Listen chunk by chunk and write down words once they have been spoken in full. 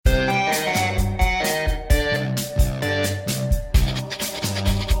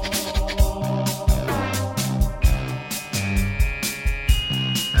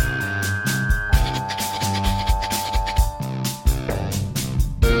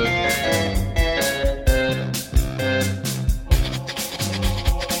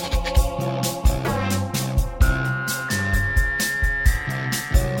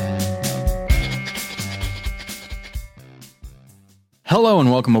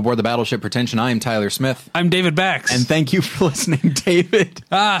welcome aboard the Battleship Pretension. I am Tyler Smith. I'm David Bax. And thank you for listening, David.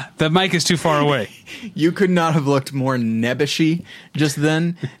 The mic is too far away. You could not have looked more nebbishy just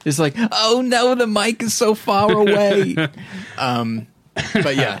then. It's like, oh no, the mic is so far away.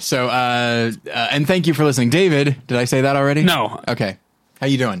 But yeah, so, and thank you for listening. David, did I say that already? No. Okay. How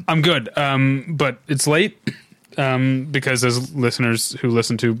you doing? I'm good. But it's late, because as listeners who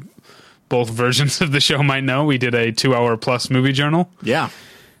listen to both versions of the show might know, we did a 2-hour plus movie journal. Yeah.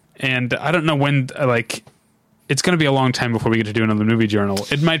 And I don't know when, it's going to be a long time before we get to do another movie journal.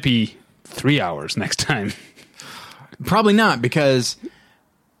 It might be 3 hours next time. Probably not, because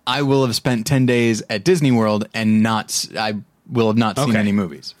I will have spent 10 days at Disney World and I will have not seen any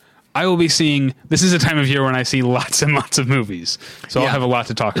movies. I will be seeing, this is a time of year when I see lots and lots of movies. So I'll have a lot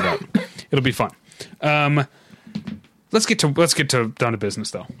to talk about. It'll be fun. Let's get to down to business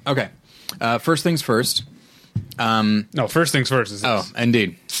though. Okay. First things first. No, first things first is this. Oh,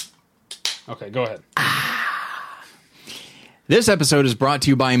 indeed. Okay, go ahead. This episode is brought to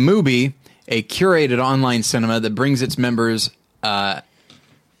you by Mubi, a curated online cinema that brings its members... there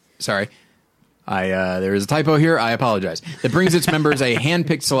is a typo here. I apologize. That brings its members a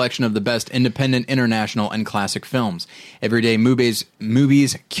hand-picked selection of the best independent, international, and classic films. Every day,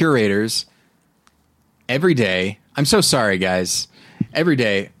 Mubi's curators... Every day... I'm so sorry, guys. Every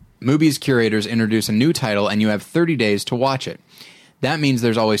day, Mubi's curators introduce a new title, and you have 30 days to watch it. That means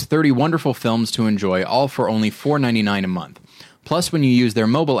there's always 30 wonderful films to enjoy, all for only $4.99 a month. Plus, when you use their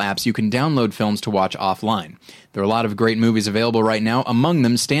mobile apps, you can download films to watch offline. There are a lot of great movies available right now, among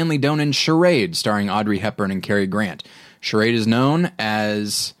them Stanley Donen Charade, starring Audrey Hepburn and Cary Grant. Charade is known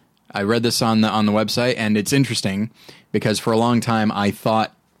as... I read this on the website, and it's interesting, because for a long time I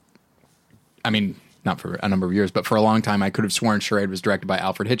thought... I mean... not for a number of years, but for a long time I could have sworn Charade was directed by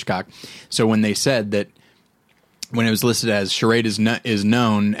Alfred Hitchcock. So when they said that, when it was listed as Charade is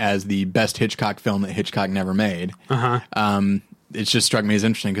known as the best Hitchcock film that Hitchcock never made, it just struck me as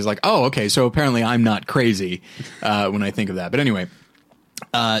interesting because, like, oh, okay, so apparently I'm not crazy when I think of that. But anyway,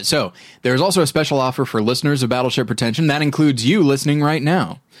 so there's also a special offer for listeners of Battleship Pretension. That includes you listening right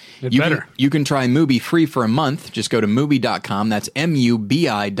now. You can try Mubi free for a month. Just go to Mubi.com. That's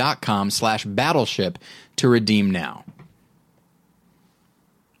MUBI.com/battleship to redeem now.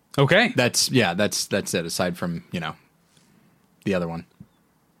 Okay. That's it, aside from, the other one.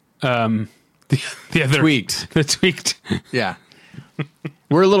 The other... Tweaked. The tweaked. Yeah.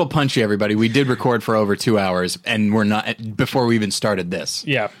 We're a little punchy, everybody. We did record for over 2 hours, and we're not... before we even started this.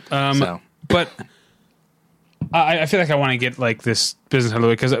 Yeah. But... I feel like I want to get this business out of the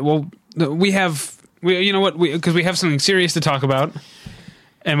way because we have something serious to talk about,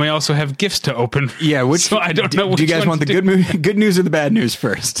 and we also have gifts to open. Yeah, so I don't know. Do you guys want the good news or the bad news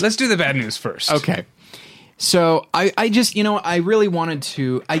first? Let's do the bad news first. Okay. So I just I really wanted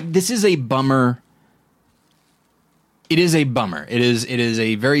to. This is a bummer. It is a bummer. It is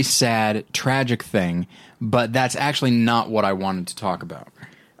a very sad, tragic thing, but that's actually not what I wanted to talk about.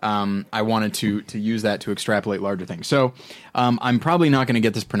 I wanted to use that to extrapolate larger things. So I'm probably not going to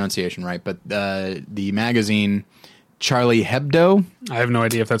get this pronunciation right, but the magazine Charlie Hebdo. I have no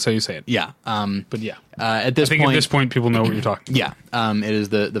idea if that's how you say it. Yeah. But yeah. At this point, people know what you're talking about. Yeah. It is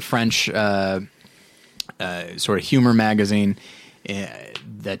the French sort of humor magazine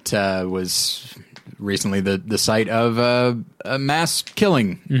that was recently the site of a mass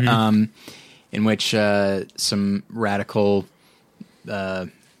killing, in which some radical...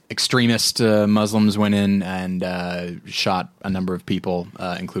 extremist Muslims went in and shot a number of people,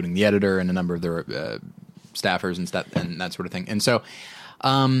 including the editor and a number of their staffers and that sort of thing. And so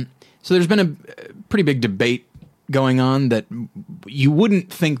there's been a pretty big debate going on that you wouldn't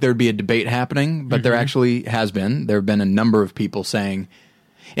think there'd be a debate happening, but there actually has been. There have been a number of people saying,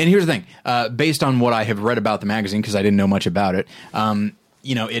 and here's the thing, based on what I have read about the magazine, because I didn't know much about it,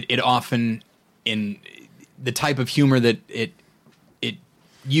 it often, in the type of humor that it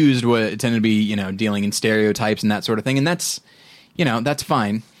used, it tended to be, dealing in stereotypes and that sort of thing. And that's, that's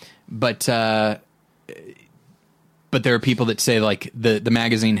fine. But there are people that say the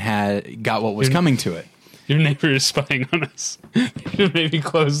magazine got what was coming to it. Your neighbor is spying on us. You maybe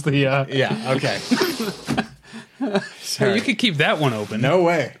close the, Yeah. Okay. Hey, you could keep that one open. No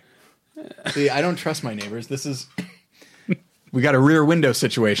way. See, I don't trust my neighbors. We got a rear window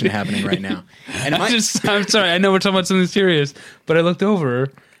situation happening right now. And I'm sorry, I know we're talking about something serious, but I looked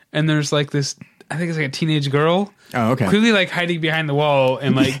over and there's this, I think it's a teenage girl. Oh, okay. Clearly hiding behind the wall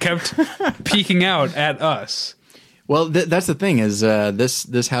and kept peeking out at us. Well, that's the thing is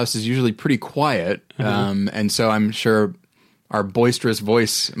this house is usually pretty quiet. And so I'm sure our boisterous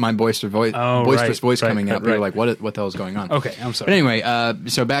voice, my boisterous voice, coming up. You're like, what the hell is going on? Okay, I'm sorry. But anyway,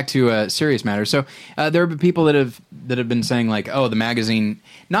 so back to serious matters. So there have been people that have been saying like, oh, the magazine,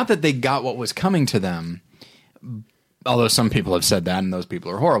 not that they got what was coming to them, although some people have said that, and those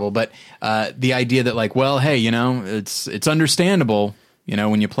people are horrible. But the idea that like, well, hey, it's understandable.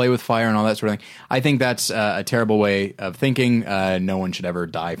 When you play with fire and all that sort of thing, I think that's a terrible way of thinking. No one should ever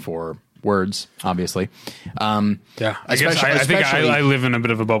die for words, obviously. I guess I think I live in a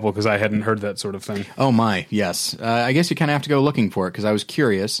bit of a bubble because I hadn't heard that sort of thing. Oh my, yes. I guess you kind of have to go looking for it because I was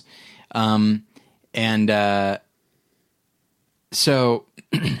curious. But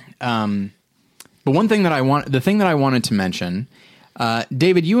one thing the thing that I wanted to mention.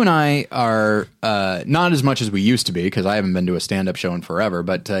 David, you and I are not as much as we used to be because I haven't been to a stand-up show in forever,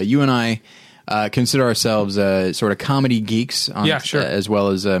 but you and I consider ourselves sort of comedy geeks as well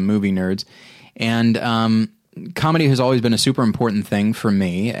as movie nerds. And comedy has always been a super important thing for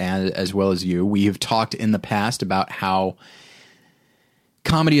me as well as you. We have talked in the past about how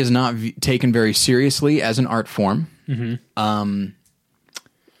comedy is not taken very seriously as an art form. Mm-hmm.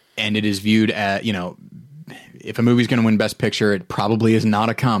 And it is viewed as, if a movie's going to win Best Picture, it probably is not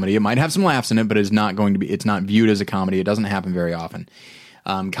a comedy. It might have some laughs in it, but it's not viewed as a comedy. It doesn't happen very often.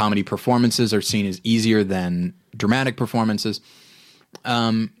 Comedy performances are seen as easier than dramatic performances.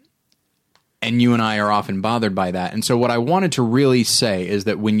 And you and I are often bothered by that. And so what I wanted to really say is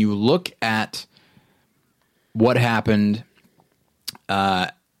that when you look at what happened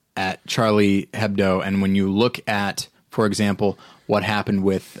at Charlie Hebdo, and when you look at, for example, what happened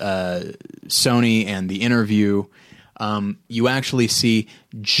with Sony and the interview, you actually see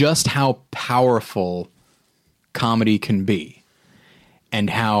just how powerful comedy can be, and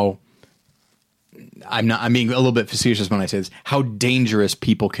how I'm being a little bit facetious when I say this, how dangerous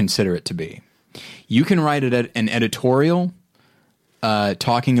people consider it to be. You can write an editorial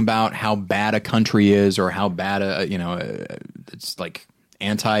talking about how bad a country is, or how bad it's like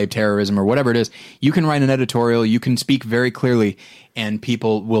anti-terrorism or whatever it is. You can write an editorial, you can speak very clearly, and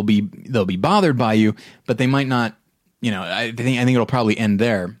people they'll be bothered by you, but they might not, I think it'll probably end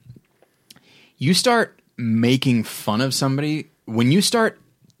there. You start making fun of somebody, when you start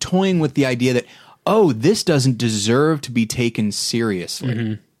toying with the idea that, oh, this doesn't deserve to be taken seriously.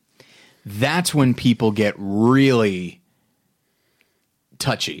 Mm-hmm. That's when people get really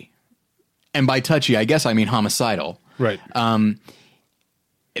touchy. And by touchy, I guess I mean homicidal. Right.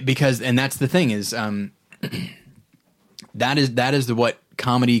 Because that's the thing is, that is what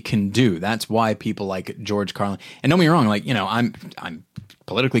comedy can do. That's why people like George Carlin, and don't get me wrong, like, I'm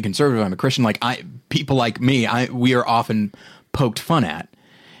politically conservative, I'm a Christian, like people like me, we are often poked fun at.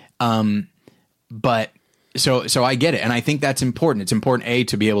 But so I get it. And I think that's important. It's important,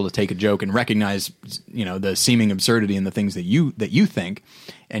 to be able to take a joke and recognize, the seeming absurdity in the things that you think.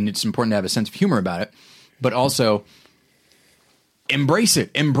 And it's important to have a sense of humor about it, but also embrace it.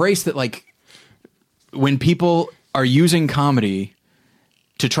 Embrace that, like, when people are using comedy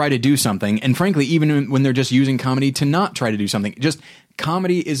to try to do something, and frankly, even when they're just using comedy to not try to do something, just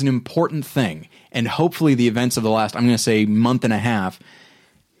comedy is an important thing. And hopefully the events of the last, I'm going to say, month and a half,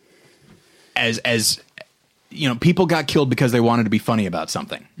 as people got killed because they wanted to be funny about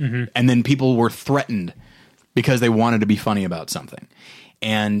something. Mm-hmm. And then people were threatened because they wanted to be funny about something.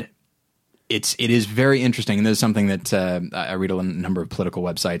 And it is very interesting, and this is something that I read a number of political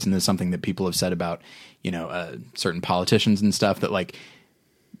websites, and this is something that people have said about certain politicians and stuff, that like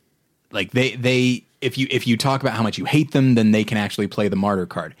they if you talk about how much you hate them, then they can actually play the martyr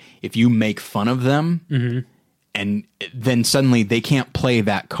card. If you make fun of them, mm-hmm. and then suddenly they can't play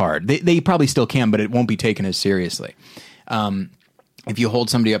that card. They probably still can, but it won't be taken as seriously. If you hold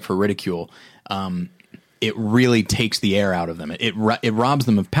somebody up for ridicule, it really takes the air out of them. It robs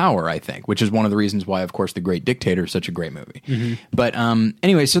them of power, I think, which is one of the reasons why, of course, The Great Dictator is such a great movie. Mm-hmm. But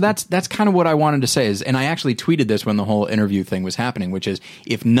anyway, so that's kind of what I wanted to say is, and I actually tweeted this when the whole interview thing was happening, which is,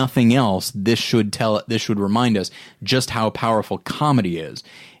 if nothing else, this should remind us just how powerful comedy is.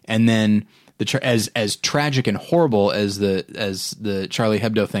 And then as tragic and horrible as the Charlie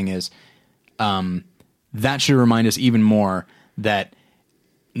Hebdo thing is, that should remind us even more that,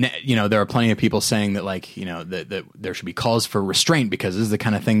 there are plenty of people saying that, like, that there should be calls for restraint because this is the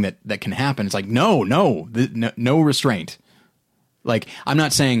kind of thing that can happen. It's like, no restraint. Like, I'm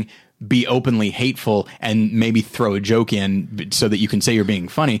not saying be openly hateful and maybe throw a joke in so that you can say you're being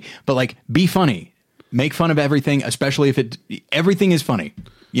funny, but like, be funny, make fun of everything, especially if everything is funny.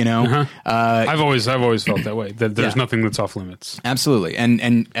 You know, I've always felt that way. That there's nothing that's off limits. Absolutely.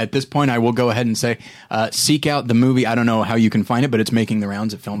 And at this point, I will go ahead and say, seek out the movie. I don't know how you can find it, but it's making the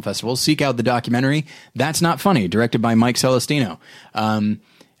rounds at film festivals. Seek out the documentary That's Not Funny, directed by Mike Celestino.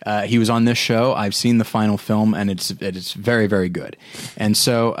 He was on this show. I've seen the final film, and it's very, very good. And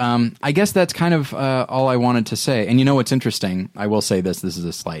so I guess that's kind of all I wanted to say. And you know what's interesting? I will say this. This is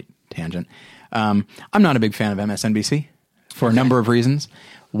a slight tangent. I'm not a big fan of MSNBC for a number of reasons.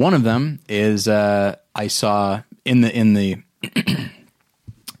 One of them is I saw in the heat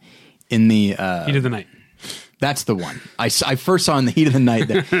of the night. That's the one. I first saw in the heat of the night,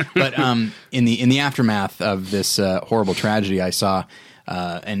 but in the aftermath of this horrible tragedy, I saw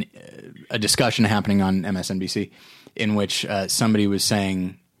a discussion happening on MSNBC in which somebody was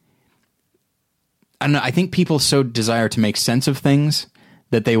saying, I don't know. I think people so desire to make sense of things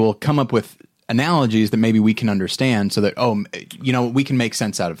that they will come up with analogies that maybe we can understand so that, we can make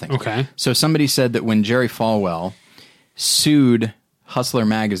sense out of things. Okay. So somebody said that when Jerry Falwell sued Hustler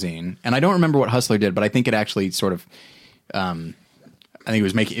magazine, and I don't remember what Hustler did, but I think it actually sort of, I think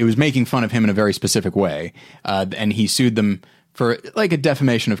it was making fun of him in a very specific way. And he sued them for like a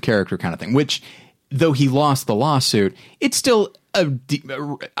defamation of character kind of thing, which though he lost the lawsuit, it's still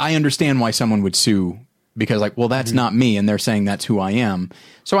I understand why someone would sue because like, well, that's not me. And they're saying that's who I am.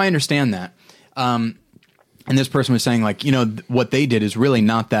 So I understand that. And this person was saying like, what they did is really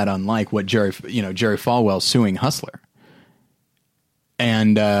not that unlike what Jerry Falwell suing Hustler.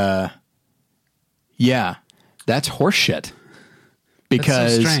 And, yeah, that's horseshit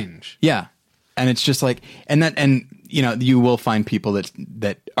because that's so strange. Yeah. And it's just like, you will find people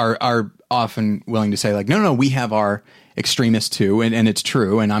that are often willing to say like, no, we have our extremists too. And it's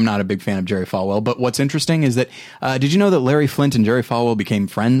true. And I'm not a big fan of Jerry Falwell, but what's interesting is that, did you know that Larry Flynt and Jerry Falwell became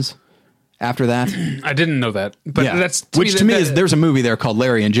friends after that? I didn't know that, but that's to me is there's a movie there called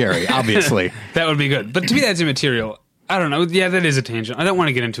Larry and Jerry, obviously. That would be good. But to me, that's immaterial. I don't know. Yeah, that is a tangent. I don't want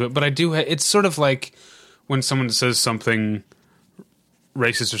to get into it, but I do. It's sort of like when someone says something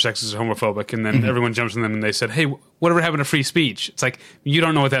racist or sexist or homophobic, and then everyone jumps on them and they said, "Hey, whatever happened to free speech?" It's like you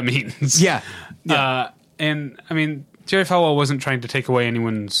don't know what that means. Yeah. And I mean, Jerry Falwell wasn't trying to take away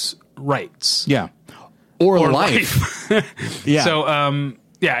anyone's rights. Yeah. Or life. Yeah. So,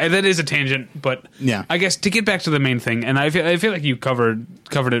 yeah, that is a tangent, but yeah. I guess to get back to the main thing, and I feel like you covered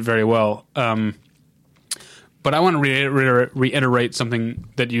it very well. But I want to reiterate something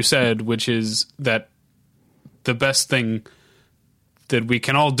that you said, which is that the best thing that we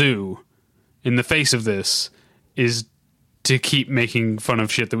can all do in the face of this is to keep making fun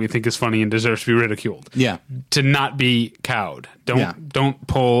of shit that we think is funny and deserves to be ridiculed. Yeah. To not be cowed. Don't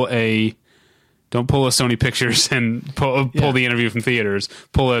pull a Sony Pictures and pull the interview from theaters.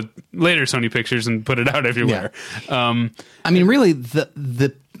 Pull a later Sony Pictures and put it out everywhere. Yeah. I mean, really,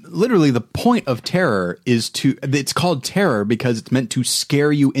 literally the point of terror is it's called terror because it's meant to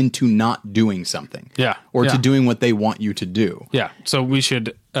scare you into not doing something. Yeah. Or to doing what they want you to do. Yeah. So we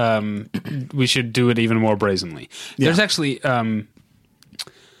should do it even more brazenly. Yeah. There's actually on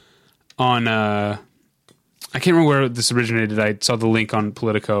I can't remember where this originated. I saw the link on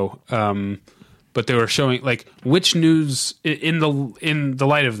Politico. But they were showing like which news in the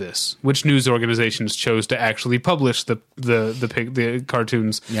light of this, which news organizations chose to actually publish the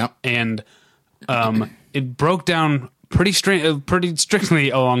cartoons. Yep. And it broke down pretty strictly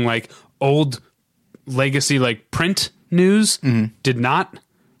along like old legacy like print news did not.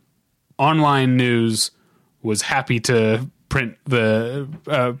 Online news was happy to print the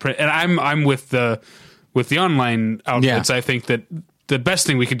print, and I'm with the online outlets. Yeah. I think that the best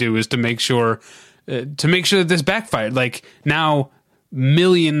thing we could do is to make sure that this backfired. Like now,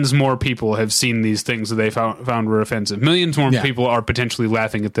 millions more people have seen these things that they found were offensive. Millions more people are potentially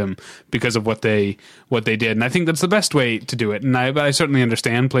laughing at them because of what they did. And I think that's the best way to do it. And I certainly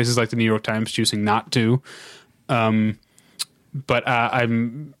understand places like the New York Times choosing not to. But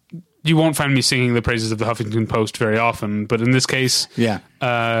you won't find me singing the praises of the Huffington Post very often. But in this case,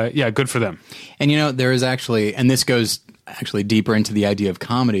 good for them. And there is actually, and this goes actually deeper into the idea of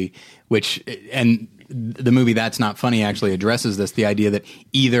comedy, and the movie That's Not Funny actually addresses this, the idea that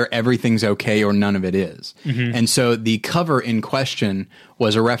either everything's okay or none of it is. Mm-hmm. And so the cover in question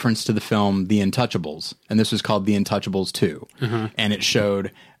was a reference to the film The Untouchables, and this was called The Untouchables 2. Mm-hmm. And it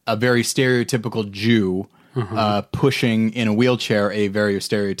showed a very stereotypical Jew pushing in a wheelchair a very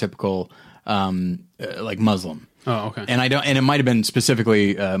stereotypical like Muslim. Oh, okay. And it might have been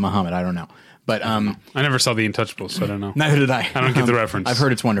specifically Muhammad, I don't know. But I never saw The Untouchables, so I don't know. Neither did I. I don't get the reference. I've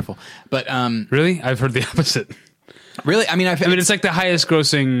heard it's wonderful. But really? I've heard the opposite. Really? I mean, it's like the highest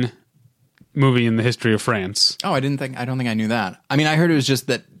grossing movie in the history of France. Oh, I don't think I knew that. I mean, I heard it was just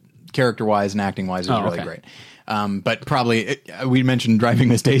that character-wise and acting-wise it was really great. But probably, we mentioned Driving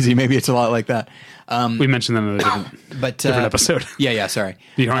Miss Daisy. Maybe it's a lot like that. We mentioned that in a different episode. Yeah, sorry.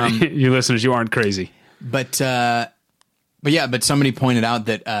 You listeners, you aren't crazy. But somebody pointed out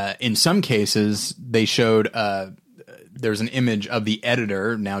that in some cases they showed there's an image of the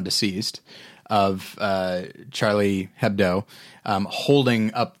editor, now deceased, of Charlie Hebdo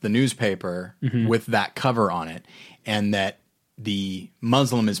holding up the newspaper with that cover on it, and that the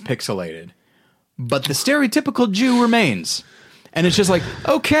Muslim is pixelated, but the stereotypical Jew remains. And it's just like,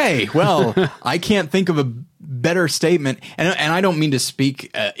 okay, well, I can't think of a better statement. And I don't mean to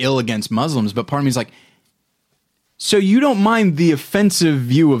speak ill against Muslims, but part of me is like, so you don't mind the offensive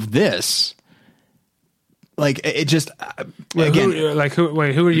view of this? Like, it just, again. Who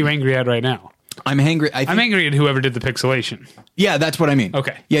are you angry at right now? I'm angry. I'm angry at whoever did the pixelation. Yeah, that's what I mean.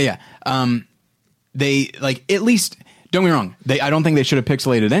 Okay. Yeah. They, like, at least, don't get me wrong, I don't think they should have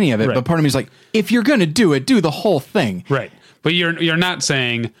pixelated any of it, but part of me is like, if you're going to do it, do the whole thing. Right. But you're not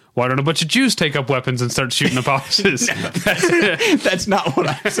saying, why don't a bunch of Jews take up weapons and start shooting up houses? That's not what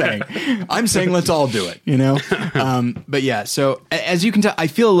I'm saying. I'm saying let's all do it, you know? But yeah, so as you can tell, I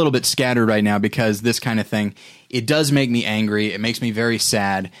feel a little bit scattered right now because this kind of thing, it does make me angry. It makes me very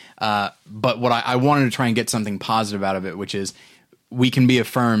sad. But what I wanted to try and get something positive out of it, which is we can be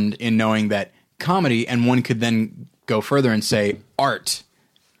affirmed in knowing that comedy, and one could then go further and say art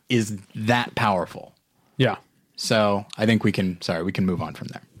is that powerful. Yeah. So I think we can move on from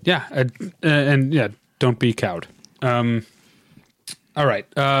there. Yeah. Don't be cowed. All right.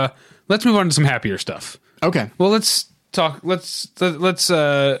 Let's move on to some happier stuff. Okay. Well, let's talk.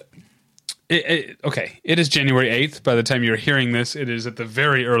 Okay. It is January 8th. By the time you're hearing this, it is at the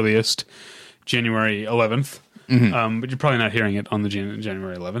very earliest January 11th. But you're probably not hearing it on the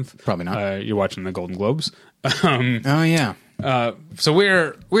January 11th. Probably not. You're watching the Golden Globes. Oh yeah. So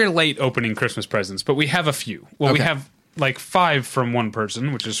we're late opening Christmas presents, but we have a few. Well, we have like 5 from one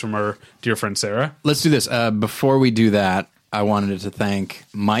person, which is from our dear friend Sarah. Let's do this. Before we do that, I wanted to thank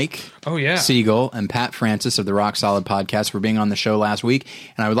Mike Siegel and Pat Francis of the Rock Solid Podcast for being on the show last week.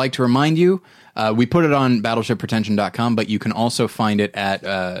 And I would like to remind you, we put it on battleshippretension.com, but you can also find it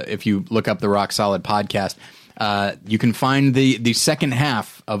at, if you look up the Rock Solid Podcast, you can find the second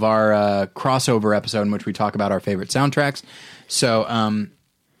half of our crossover episode in which we talk about our favorite soundtracks.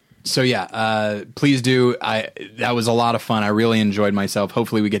 So yeah, please do. That was a lot of fun. I really enjoyed myself.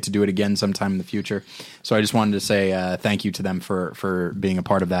 Hopefully we get to do it again sometime in the future. So I just wanted to say thank you to them for being a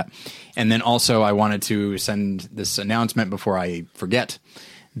part of that. And then also I wanted to send this announcement before I forget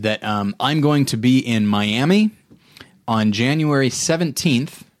that I'm going to be in Miami on January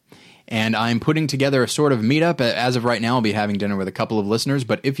 17th. And I'm putting together a sort of meetup. As of right now, I'll be having dinner with a couple of listeners.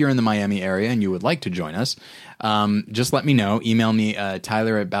 But if you're in the Miami area and you would like to join us, just let me know. Email me,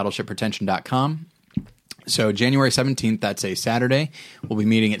 Tyler@battleshippretension.com. So January 17th, that's a Saturday. We'll be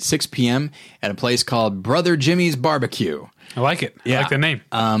meeting at 6 p.m. at a place called Brother Jimmy's Barbecue. I like it. I like the name.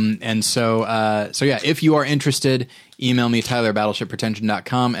 And so yeah, if you are interested, email me,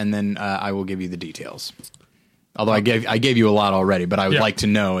 Tyler@battleshippretension.com, and then I will give you the details. Although I gave you a lot already, but I would like to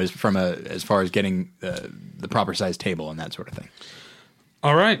know as far as getting the proper size table and that sort of thing.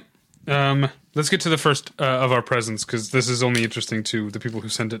 All right. Let's get to the first of our presents, because this is only interesting to the people who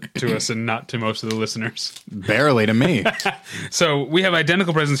sent it to us and not to most of the listeners. Barely to me. So we have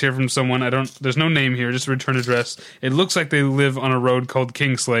identical presents here from someone. There's no name here, just a return address. It looks like they live on a road called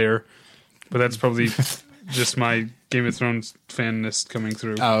Kingslayer, but that's probably just my Game of Thrones fanness coming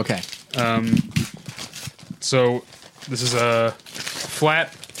through. Oh, okay. So this is a flat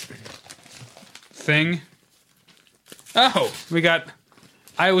thing. Oh, we got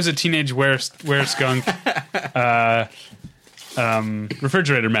I Was a Teenage Were-Skunk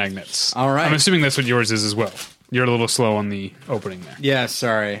refrigerator magnets. All right. I'm assuming that's what yours is as well. You're a little slow on the opening there. Yeah,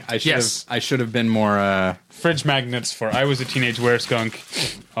 sorry. I should have been more fridge magnets for I Was a Teenage Were-Skunk,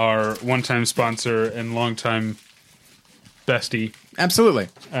 our one-time sponsor and longtime bestie. Absolutely.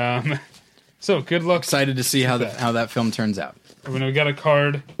 So good luck. Excited to see how that film turns out. We got a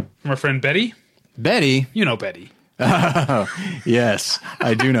card from our friend Betty. Betty? You know Betty. Oh, yes,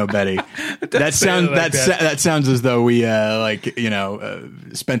 I do know Betty. That sounds as though we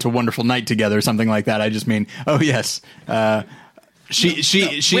spent a wonderful night together or something like that. I just mean, oh yes, she's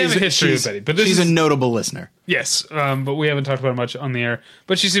we have a history with Betty, but she's a notable listener. Yes, but we haven't talked about it much on the air.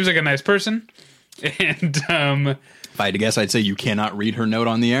 But she seems like a nice person, and if I had to guess, I'd say you cannot read her note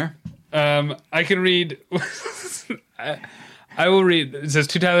on the air. I can read. I will read. It says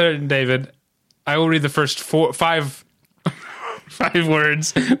to Tyler and David. I will read the first five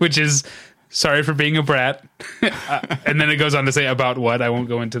words, which is sorry for being a brat. And then it goes on to say about what. I won't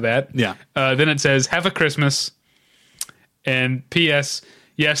go into that. Yeah. Then it says, have a Christmas. And P.S.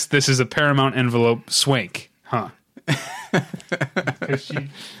 Yes, this is a Paramount envelope swank. Huh. Because she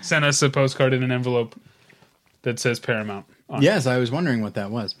sent us a postcard in an envelope that says Paramount on Yes, I was wondering what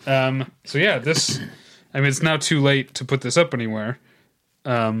that was. it. So yeah, this... I mean, it's now too late to put this up anywhere.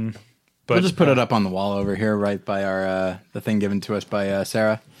 But We'll just put it up on the wall over here, right by our the thing given to us by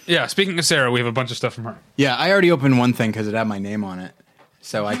Sarah. yeah, speaking of Sarah, we have a bunch of stuff from her. Yeah, I already opened one thing because it had my name on it,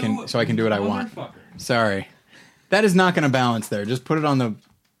 so I can do what I want. Motherfucker. Sorry, that is not going to balance there. Just put it on the.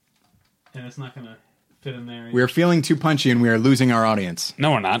 And it's not going to fit in there. We're feeling too punchy and we are losing our audience.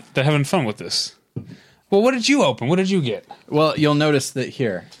 No, we're not. They're having fun with this. Well, what did you open? What did you get? Well, you'll notice that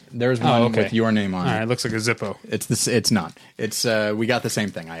here there's one okay. with your name on All it. right, looks like a Zippo. It's this. It's not. It's we got the same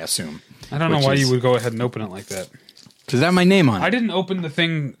thing, I assume. I don't know Which why is- you would go ahead and open it like that. Does that have my name on it? I didn't open the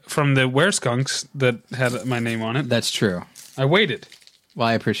thing from the Wereskunks that had my name on it. That's true. I waited. Well,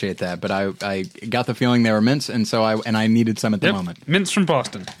 I appreciate that, but I got the feeling they were mints, and so I needed some at the moment. Mints from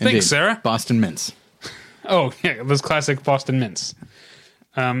Boston. Indeed. Thanks, Sarah. Boston mints. Oh, yeah, those classic Boston mints.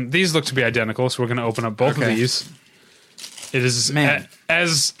 These look to be identical, so we're going to open up both of Okay. these. It is Man.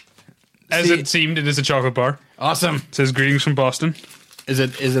 as See- it seemed. It is a chocolate bar. Awesome. It says greetings from Boston. Is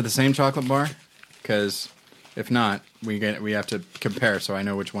it the same chocolate bar? Because if not, we have to compare, so I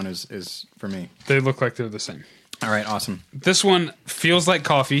know which one is for me. They look like they're the same. All right, awesome. This one feels like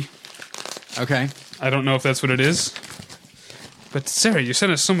coffee. Okay. I don't know if that's what it is. But Sarah, you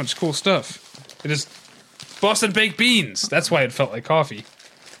sent us so much cool stuff. It is Boston baked beans. That's why it felt like coffee.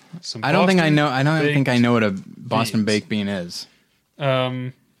 Some I don't think I Boston know. I don't think I baked- know what a Boston beans. baked bean is.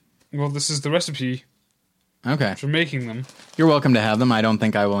 Well, this is the recipe Okay. for making them. You're welcome to have them. I don't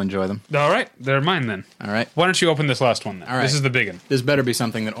think I will enjoy them. All right, they're mine then. All right. Why don't you open this last one then? All right. This is the big one. This better be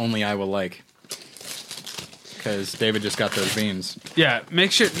something that only I will like. Because David just got those beans. Yeah,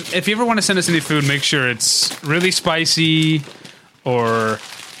 make sure if you ever want to send us any food, make sure it's really spicy or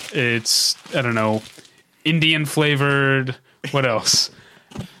it's I don't know, Indian flavored. What else?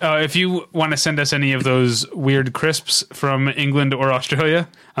 If you want to send us any of those weird crisps from England or Australia,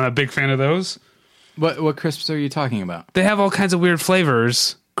 I'm a big fan of those. What crisps are you talking about? They have all kinds of weird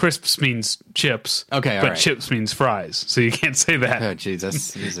flavors. Crisps means chips. Okay, all but right. chips means fries, so you can't say that. Oh, jeez,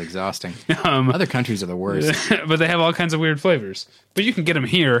 this is exhausting. Other countries are the worst. But they have all kinds of weird flavors. But you can get them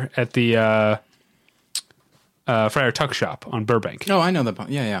here at the Friar Tuck Shop on Burbank. Oh, I know the.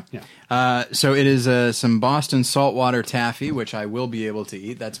 Yeah. So it is some Boston saltwater taffy, which I will be able to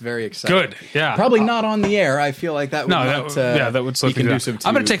eat. That's very exciting. Good, yeah. Probably not on the air. I feel like that would No, not, that would slow be things down. conducive to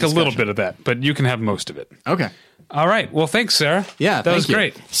I'm going to take a little discussion. bit of that, but you can have most of it. Okay. All right. Well, thanks, Sarah. Yeah, that was thank you.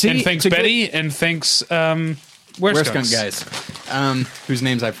 great. See, and thanks, it's a Betty, and thanks, Where's Skunk Skunk guys? Whose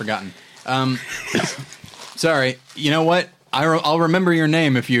names I've forgotten. Sorry. You know what? I'll remember your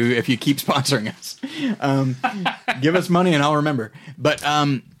name if you keep sponsoring us. Give us money and I'll remember. But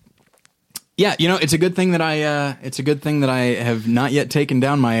yeah, it's a good thing that I have not yet taken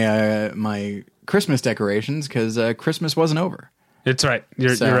down my Christmas decorations because Christmas wasn't over. It's right.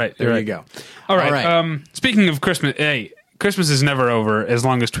 You're right. There You're you right. go. All right. All right. Speaking of Christmas, hey, Christmas is never over as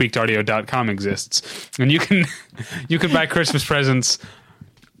long as tweakedaudio.com exists. And you can buy Christmas presents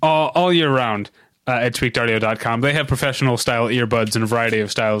all year round at tweakedaudio.com. They have professional style earbuds in a variety of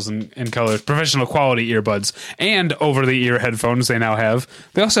styles and colors, professional quality earbuds, and over the ear headphones they now have.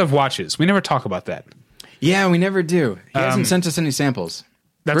 They also have watches. We never talk about that. Yeah, we never do. He hasn't sent us any samples.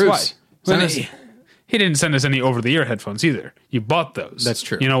 That's Bruce, why. send us- He didn't send us any over the ear headphones either. You bought those. That's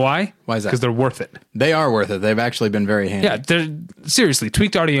true. You know why? Why is that? Because they're worth it. They are worth it. They've actually been very handy. Yeah, seriously,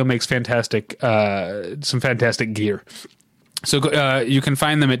 Tweaked Audio makes some fantastic gear. So you can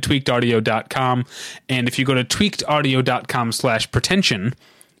find them at tweakedaudio.com. And if you go to tweakedaudio.com/pretension,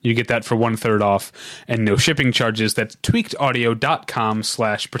 you get that for 1/3 off and no shipping charges. That's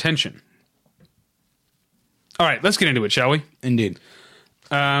tweakedaudio.com/pretension. All right, let's get into it, shall we? Indeed.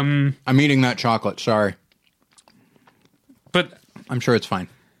 Um, I'm eating that chocolate. Sorry. but I'm sure it's fine.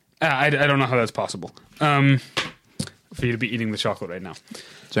 I don't know how that's possible for you to be eating the chocolate right now.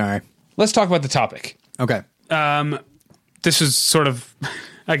 Sorry. Let's talk about the topic. Okay. This is sort of,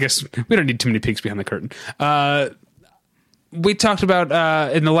 I guess, we don't need too many peeks behind the curtain. We talked about,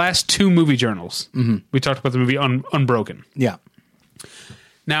 in the last 2 movie journals, we talked about the movie Unbroken. Yeah.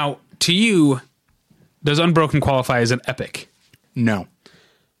 Now, to you, does Unbroken qualify as an epic? No.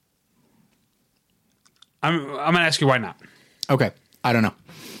 I'm going to ask you why not. Okay. I don't know.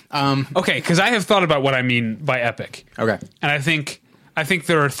 Okay, because I have thought about what I mean by epic. Okay. And I think I think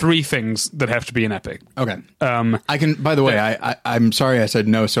there are three things that have to be an epic. Okay. I can. By the way, I'm sorry I said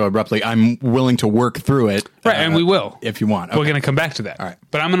no so abruptly. I'm willing to work through it. Right, and we will if you want. Okay. We're going to come back to that. All right.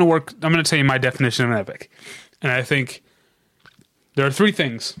 But I'm going to tell you my definition of an epic, and I think there are three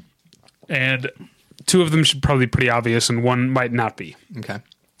things, and two of them should probably be pretty obvious, and one might not be. Okay.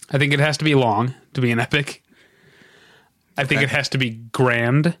 I think it has to be long to be an epic. I think it has to be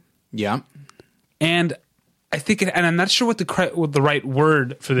grand. Yeah. And I think, and I'm not sure what the right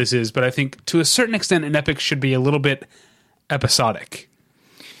word for this is, but I think to a certain extent, an epic should be a little bit episodic.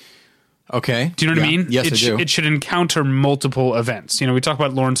 Okay. Do you know what I mean? Yes, I do. It should encounter multiple events. You know, we talk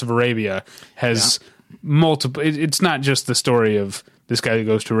about Lawrence of Arabia has multiple. It's not just the story of this guy who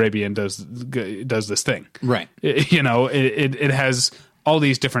goes to Arabia and does this thing. Right. It has all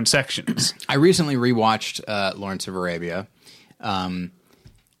these different sections. I recently rewatched Lawrence of Arabia, and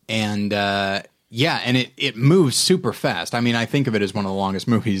it moves super fast. I mean, I think of it as one of the longest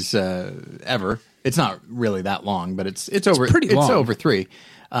movies ever. It's not really that long, but it's pretty long. It's over 3.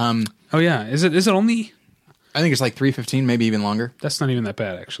 Oh yeah, is it only? I think it's like 3:15, maybe even longer. That's not even that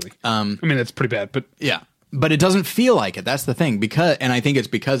bad, actually. I mean, that's pretty bad, but yeah, but it doesn't feel like it. That's the thing, and I think it's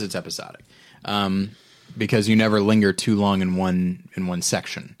because it's episodic, because you never linger too long in one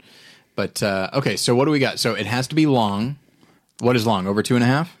section. But okay, so what do we got? So it has to be long. What is long? Over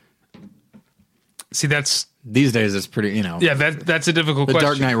 2.5? See, that's these days. It's pretty. Yeah, that's a difficult The question.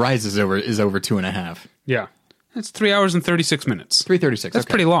 Dark Knight Rises is over 2.5. Yeah, that's 3 hours and 36 minutes. 3:36. That's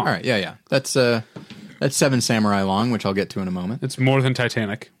pretty long. All right, yeah. That's 7 Samurai long, which I'll get to in a moment. It's more than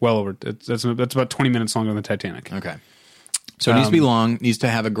Titanic. Well over. That's about 20 minutes longer than Titanic. Okay. So it needs to be long. Needs to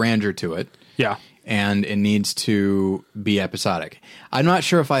have a grandeur to it. Yeah. And it needs to be episodic. I'm not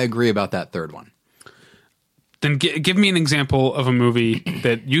sure if I agree about that third one. Then give me an example of a movie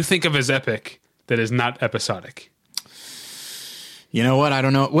that you think of as epic that is not episodic. You know what? I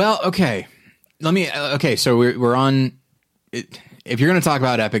don't know. Well, okay. Let me. Okay, so we're on. If you're going to talk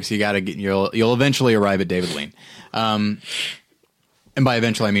about epics, you'll eventually arrive at David Lean. And by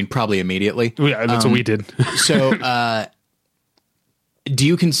eventually, I mean probably immediately. Yeah, that's what we did. So, do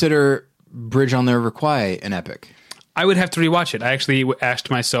you consider Bridge on the River Kwai an epic? I would have to rewatch it. I actually asked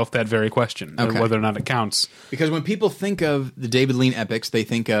myself that very question, whether or not it counts. Because when people think of the David Lean epics, they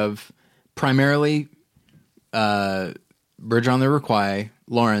think of primarily Bridge on the River Kwai,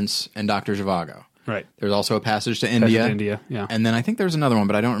 Lawrence, and Dr. Zhivago. Right. There's also a Passage to India. Yeah. And then I think there's another one,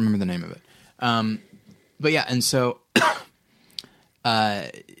 but I don't remember the name of it. But yeah, and so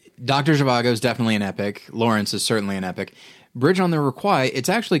Dr. Zhivago is definitely an epic. Lawrence is certainly an epic. Bridge on the River Kwai, it's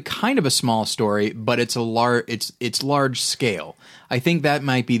actually kind of a small story, but it's large scale. I think that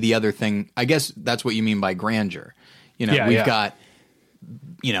might be the other thing. I guess that's what you mean by grandeur. We've got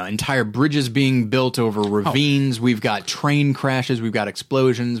entire bridges being built over ravines. We've got train crashes. We've got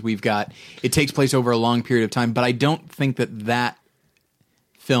explosions. It takes place over a long period of time, but I don't think that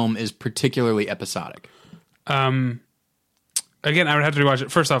film is particularly episodic. Again, I would have to rewatch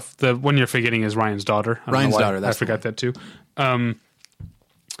it. First off, the one you're forgetting is Ryan's Daughter. Ryan's Daughter. I forgot that too. But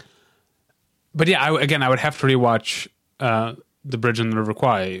yeah, I would have to rewatch The Bridge on the River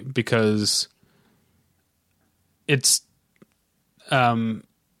Kwai because it's.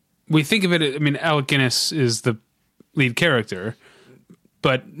 We think of it. I mean, Alec Guinness is the lead character,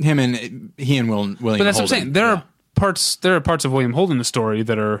 but he and William. But that's Holden. what I'm saying. There are parts of William Holden in the story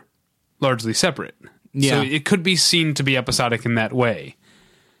that are largely separate. Yeah. So it could be seen to be episodic in that way.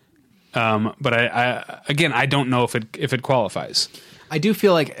 But I don't know if it qualifies. I do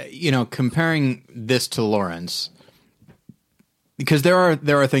feel like, comparing this to Lawrence, because there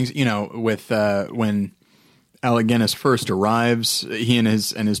are things, with when Alec Guinness first arrives, he and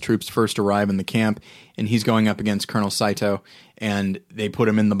his troops first arrive in the camp, and he's going up against Colonel Saito, and they put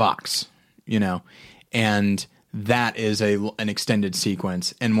him in the box, and that is an extended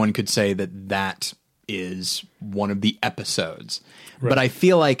sequence, and one could say that is one of the episodes. Right. But I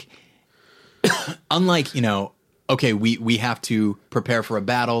feel like, unlike, okay, we have to prepare for a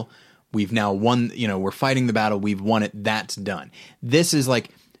battle. We've now won, we're fighting the battle. We've won it. That's done. This is like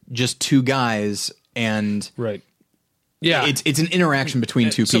just two guys and right. Yeah. It's an interaction between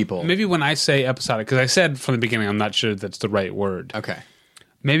two people. Maybe when I say episodic, because I said from the beginning, I'm not sure that's the right word. Okay.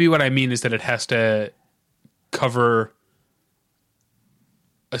 Maybe what I mean is that it has to cover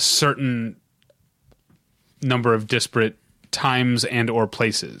a certain number of disparate times and or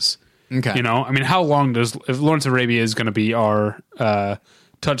places. Okay. I mean, how long if Lawrence of Arabia is going to be our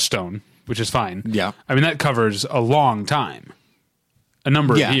touchstone, which is fine. Yeah. I mean, that covers a long time, a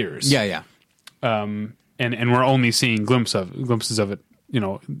number of years. Yeah. And we're only seeing glimpses of it.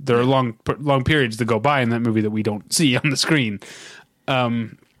 There are long periods that go by in that movie that we don't see on the screen.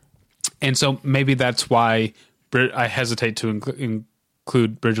 And so maybe that's why I hesitate to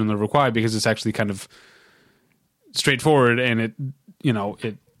include Bridge on the River Kwai, because it's actually kind of straightforward, and it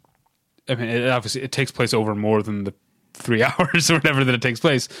obviously it takes place over more than the 3 hours or whatever that it takes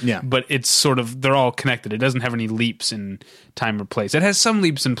place. Yeah. But it's sort of, they're all connected. It doesn't have any leaps in time or place. It has some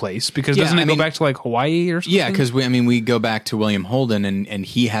leaps in place, because doesn't it go back to like Hawaii or something? Yeah, because we go back to William Holden, and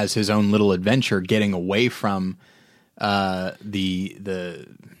he has his own little adventure getting away from the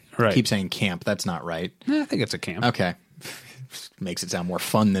Right. I keep saying camp. That's not right. I think it's a camp. Okay. Makes it sound more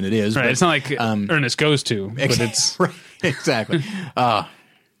fun than it is. Right. But, It's not like Ernest Goes To, but it's... right, exactly.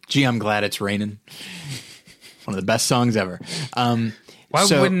 Gee, I'm glad it's raining. One of the best songs ever. Why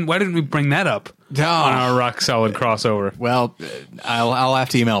didn't we bring that up on our Rock Solid crossover? Well, I'll have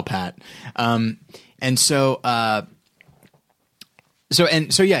to email Pat.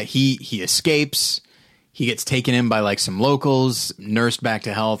 He escapes. He gets taken in by like some locals, nursed back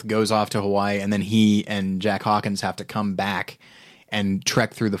to health, goes off to Hawaii, and then he and Jack Hawkins have to come back and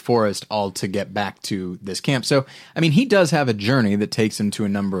trek through the forest all to get back to this camp. So, I mean, he does have a journey that takes him to a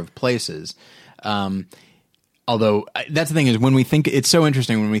number of places. Although that's the thing, is when we think, it's so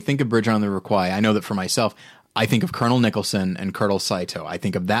interesting when we think of Bridge on the River Kwai. I know that for myself, I think of Colonel Nicholson and Colonel Saito. I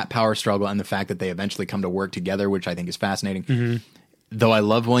think of that power struggle and the fact that they eventually come to work together, which I think is fascinating. Mm-hmm. Though I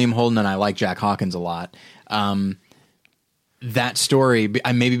love William Holden and I like Jack Hawkins a lot, that story,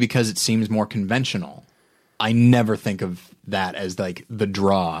 maybe because it seems more conventional, I never think of that as like the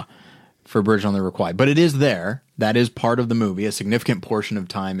draw for Bridge on the River Kwai. But it is there. That is part of the movie. A significant portion of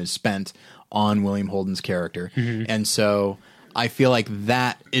time is spent on William Holden's character. Mm-hmm. And so I feel like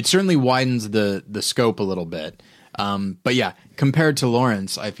that, it certainly widens the scope a little bit. But yeah, compared to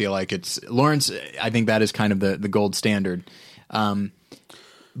Lawrence, I feel like Lawrence, I think that is kind of the gold standard.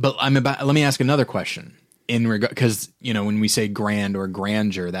 But let me ask another question in regard, because, when we say grand or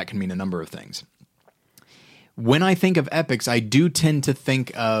grandeur, that can mean a number of things. When I think of epics, I do tend to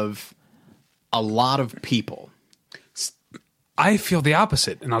think of a lot of people. I feel the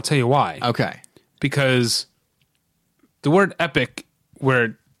opposite, and I'll tell you why. Okay. Because the word epic,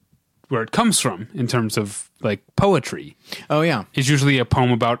 where it comes from in terms of like poetry, oh yeah, is usually a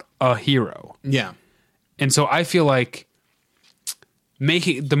poem about a hero. Yeah. And so I feel like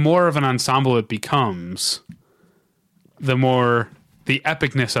the more of an ensemble it becomes, the more the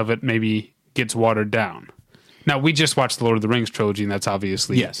epicness of it maybe gets watered down. Now, we just watched the Lord of the Rings trilogy, and that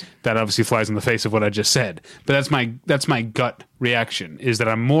obviously flies in the face of what I just said. But that's my gut reaction, is that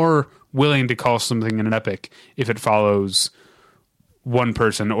I'm more willing to call something an epic if it follows one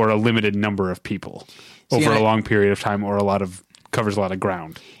person or a limited number of people over a long period of time, or covers a lot of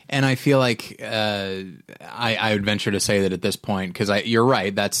ground. And I feel like I would venture to say that at this point, because you're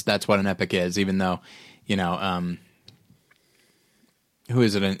right, that's what an epic is, even though, who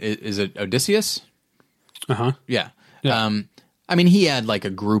is it? Is it Odysseus? Uh-huh. Yeah. I mean, he had like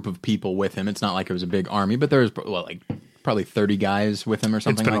a group of people with him. It's not like it was a big army, but there was probably 30 guys with him or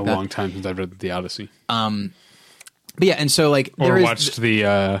something like that. It's been a long time since I've read the Odyssey. But yeah, and so like... Or watched the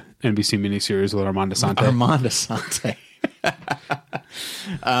NBC miniseries with Armand Assante. Armand Assante.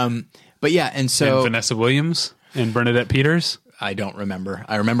 But yeah, and so... And Vanessa Williams and Bernadette Peters. I don't remember.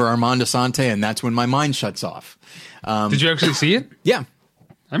 I remember Armand Assante, and that's when my mind shuts off. Did you actually see it? Yeah.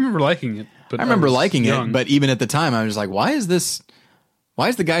 I remember liking it. But I remember liking it, but even at the time, I was like, why is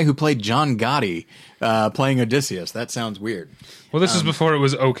the guy who played John Gotti playing Odysseus? That sounds weird. Well, this is before it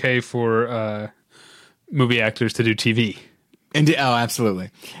was okay for movie actors to do TV.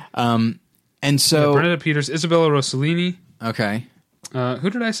 Absolutely. And so... Bernadette Peters, Isabella Rossellini. Okay. Who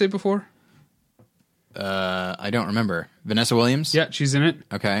did I say before? I don't remember. Vanessa Williams? Yeah, she's in it.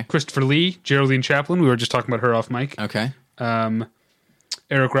 Okay. Christopher Lee, Geraldine Chaplin. We were just talking about her off mic. Okay.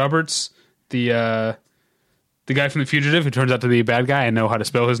 Eric Roberts, the guy from The Fugitive who turns out to be a bad guy. I know how to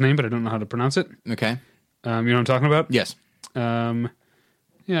spell his name, but I don't know how to pronounce it. Okay. You know what I'm talking about? Yes. Yeah,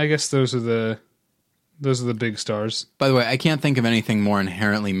 I guess those are the big stars. By the way, I can't think of anything more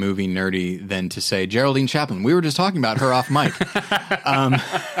inherently movie nerdy than to say Geraldine Chaplin. We were just talking about her off mic.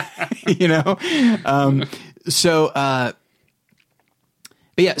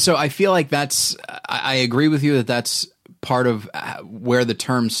 But yeah, so I feel like I agree with you that that's part of where the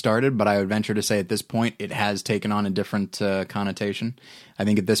term started, but I would venture to say at this point it has taken on a different connotation. I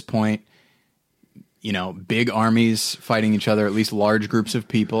think at this point, big armies fighting each other, at least large groups of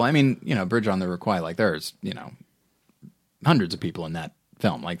people. I mean, Bridge on the River Kwai, like there's, hundreds of people in that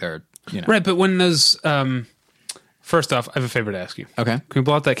film. Like there, Right, but when those, first off, I have a favor to ask you. Okay. Can we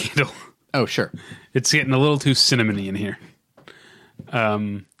blow out that candle? Oh, sure. It's getting a little too cinnamony in here.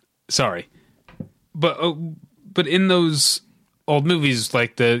 Sorry. But in those old movies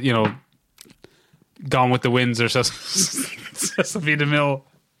like Gone with the Winds or Sesame DeMille.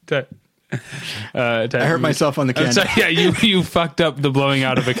 I hurt myself on the candle. Sorry, yeah, you fucked up the blowing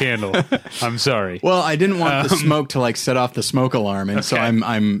out of a candle. I'm sorry. Well, I didn't want the smoke to like set off the smoke alarm, and so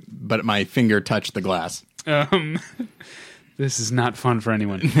Okay. but my finger touched the glass. This is not fun for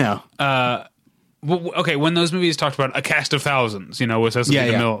anyone. No. Well, okay, when those movies talked about a cast of thousands, with Sesame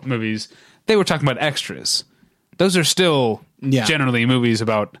DeMille movies, they were talking about extras. Those are still generally movies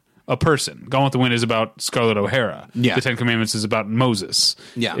about a person. Gone with the Wind is about Scarlett O'Hara. Yeah. The Ten Commandments is about Moses.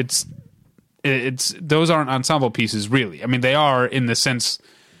 Yeah. It's those aren't ensemble pieces, really. I mean, they are in the sense,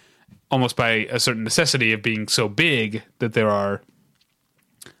 almost by a certain necessity of being so big that there are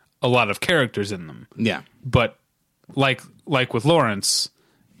a lot of characters in them. Yeah. But like with Lawrence,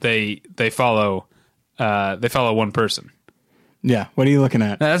 they follow one person. Yeah. What are you looking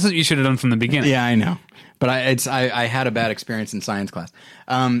at? That's what you should have done from the beginning. Yeah, I know. But I had a bad experience in science class.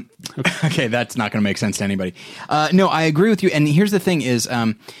 Okay, that's not going to make sense to anybody. No, I agree with you. And here's the thing: is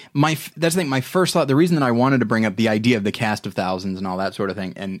that's the thing. My first thought, the reason that I wanted to bring up the idea of the cast of thousands and all that sort of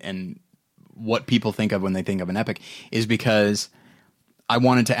thing, and what people think of when they think of an epic, is because I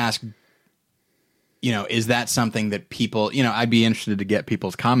wanted to ask, is that something that people, I'd be interested to get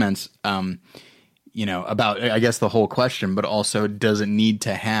people's comments, about, I guess, the whole question, but also does it need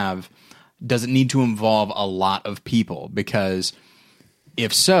to involve a lot of people? Because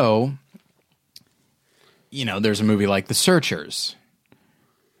if so, there's a movie like The Searchers.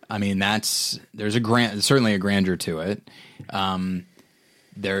 I mean, there's certainly a grandeur to it.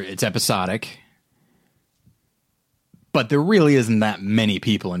 It's episodic, but there really isn't that many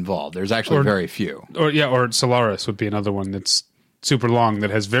people involved. There's actually very few. Or Solaris would be another one that's super long that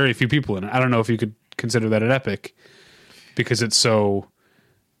has very few people in it. I don't know if you could consider that an epic because it's so.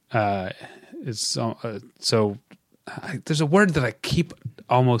 There's a word that I keep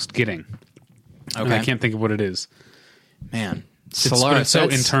almost getting. Okay. And I can't think of what it is. Man, Solaris, it's so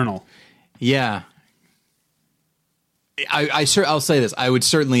internal. Yeah. I'll say this. I would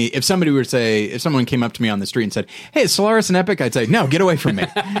certainly, if someone came up to me on the street and said, "Hey, is Solaris an epic?" I'd say, "No, get away from me."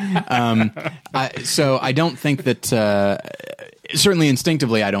 So I don't think that, certainly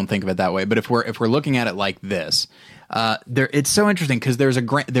instinctively, I don't think of it that way. But if we're looking at it like this, it's so interesting because there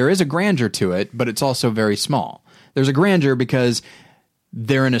is a grandeur to it, but it's also very small. There's a grandeur because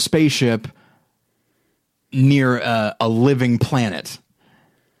they're in a spaceship near a living planet.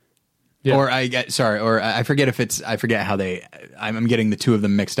 Yeah. Or I forget how I'm getting the two of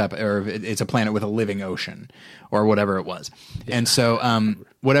them mixed up, or it's a planet with a living ocean or whatever it was. Yeah. And so,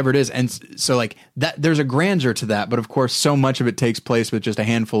 whatever it is. And so like that, there's a grandeur to that, but of course so much of it takes place with just a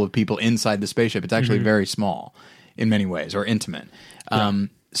handful of people inside the spaceship. It's actually very small in many ways, or intimate.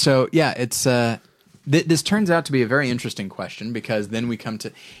 So yeah, it's, this turns out to be a very interesting question because then we come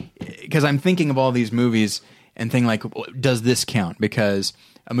to, because I'm thinking of all these movies and think like, does this count? Because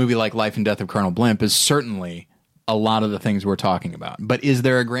a movie like Life and Death of Colonel Blimp is certainly a lot of the things we're talking about. But is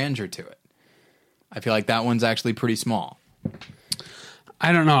there a grandeur to it? I feel like that one's actually pretty small.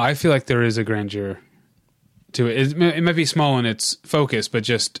 I don't know. I feel like there is a grandeur to it. It might be small in its focus, but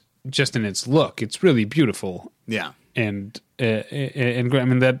just in its look, it's really beautiful. Yeah. And I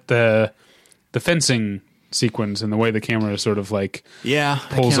mean that the fencing sequence and the way the camera sort of like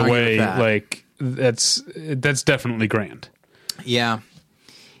pulls away, like that's definitely grand. Yeah.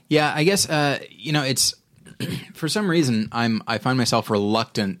 Yeah, I guess it's for some reason I find myself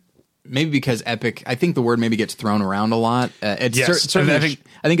reluctant, maybe because epic. I think the word maybe gets thrown around a lot. It's certainly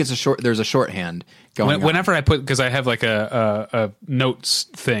I think it's there's a shorthand going. Whenever I put, because I have like a notes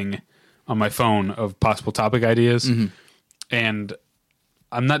thing on my phone of possible topic ideas, and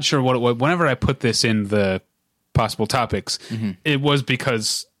I'm not sure what it was. Whenever I put this in the possible topics, it was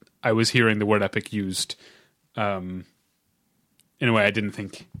because I was hearing the word epic used. In a way I didn't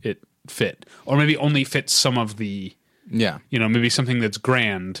think it fit. Or maybe only fits some of the... Yeah. Maybe something that's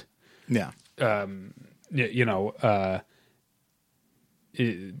grand. Yeah. Being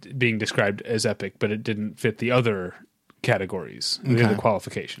described as epic, but it didn't fit the other categories, the other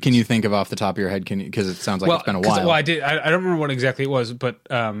qualifications. Can you think of off the top of your head? Because it sounds like it's been a while. Well, I did. I don't remember what exactly it was, but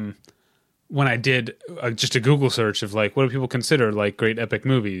when I did just a Google search of like, what do people consider like great epic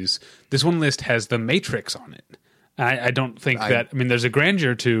movies, this one list has The Matrix on it. I don't think that... I mean, there's a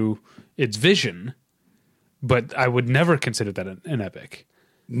grandeur to its vision, but I would never consider that an epic.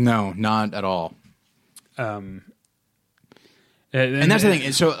 No, not at all. And that's the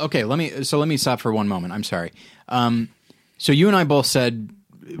thing. So, okay, let me stop for one moment. I'm sorry. So you and I both said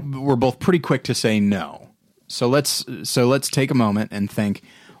we're both pretty quick to say no. So let's take a moment and think,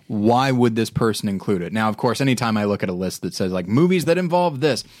 why would this person include it? Now, of course, anytime I look at a list that says like movies that involve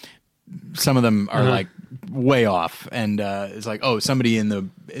this, some of them are like way off, and it's like, oh, somebody in the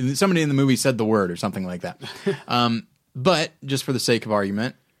movie said the word or something like that. But just for the sake of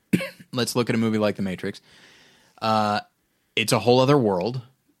argument, let's look at a movie like The Matrix. It's a whole other world.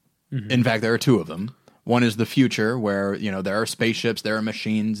 In fact, there are two of them. One is the future, where there are spaceships, there are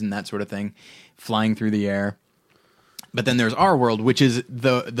machines, and that sort of thing flying through the air. But then there's our world, which is,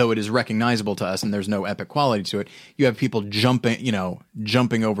 though it is recognizable to us and there's no epic quality to it, you have people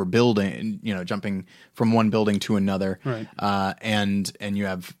jumping over building, jumping from one building to another. Right. And you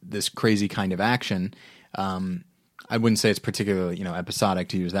have this crazy kind of action. I wouldn't say it's particularly, episodic,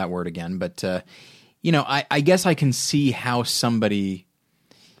 to use that word again, but, I guess I can see how somebody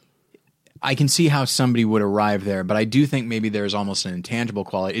would arrive there, but I do think maybe there's almost an intangible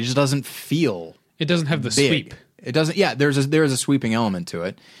quality. It just doesn't feel. It doesn't have the big. sweep. It doesn't. Yeah, there is a sweeping element to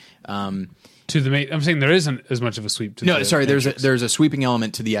it. I'm saying there isn't as much of a sweep to. No, sorry. There's a sweeping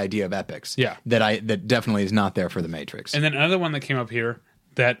element to the idea of epics. Yeah. that definitely is not there for The Matrix. And then another one that came up here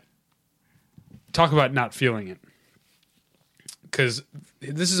that talk about not feeling it, because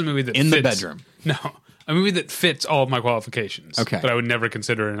this is a movie that in fits, the bedroom. No, a movie that fits all of my qualifications. Okay, but I would never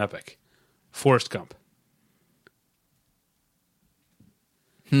consider it an epic. Forrest Gump.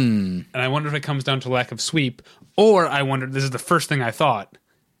 And I wonder if it comes down to lack of sweep, or I wonder, this is the first thing I thought,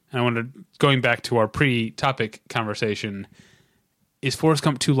 and I wondered, going back to our pre-topic conversation, is Forrest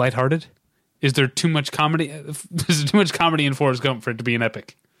Gump too lighthearted? Is there too much comedy? Is there too much comedy in Forrest Gump for it to be an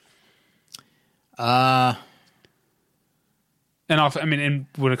epic? And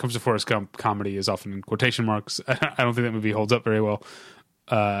when it comes to Forrest Gump, comedy is often in quotation marks. I don't think that movie holds up very well.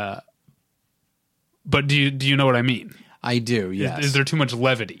 But do you know what I mean? I do, yes. Is there too much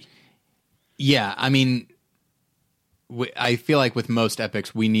levity? Yeah, I mean, I feel like with most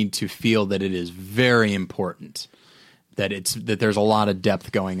epics, we need to feel that it is very important, that there's a lot of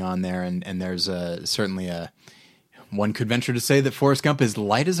depth going on there, and there's certainly one could venture to say that Forrest Gump is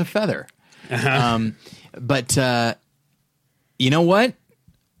light as a feather. But you know what?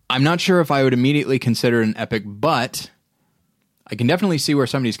 I'm not sure if I would immediately consider it an epic, but I can definitely see where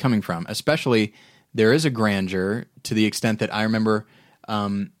somebody's coming from, especially. There is a grandeur to the extent that I remember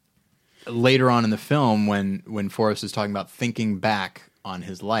later on in the film when Forrest is talking about thinking back on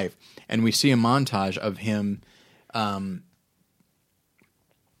his life, and we see a montage of him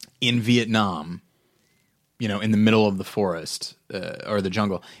in Vietnam, in the middle of the forest or the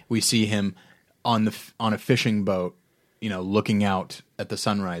jungle. We see him on a fishing boat, looking out at the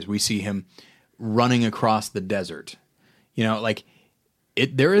sunrise. We see him running across the desert,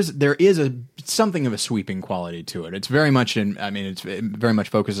 there is something of a sweeping quality to it. It's very much it very much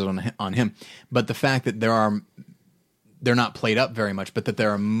focuses on him. But the fact that they're not played up very much, but that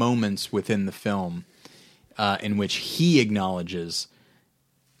there are moments within the film in which he acknowledges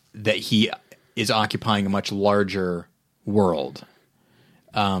that he is occupying a much larger world.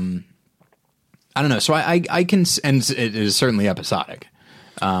 I don't know. So I can, and it is certainly episodic.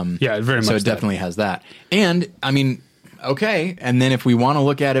 Yeah, very much. So it definitely has that. And I mean, okay, and then if we want to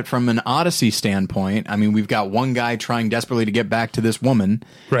look at it from an Odyssey standpoint, I mean, we've got one guy trying desperately to get back to this woman,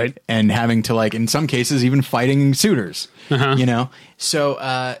 right, and having to, like, in some cases, even fighting suitors, So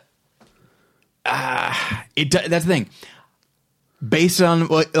that's the thing. Based on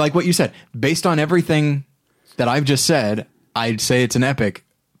like what you said, based on everything that I've just said, I'd say it's an epic,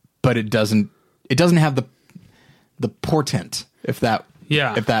 but it doesn't have the portent, if that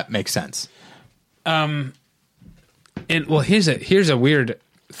makes sense. And well, here's a weird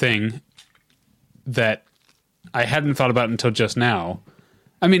thing that I hadn't thought about until just now.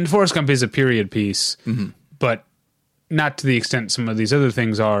 I mean, Forrest Gump is a period piece, but not to the extent some of these other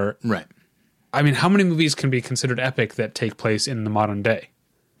things are. Right. I mean, how many movies can be considered epic that take place in the modern day?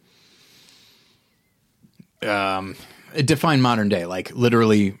 Define modern day, like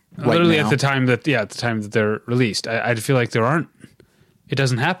literally right now? At the time that they're released. I feel like there aren't. It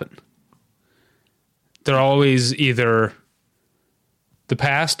doesn't happen. They're always either the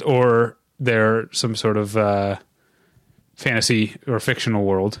past or they're some sort of fantasy or fictional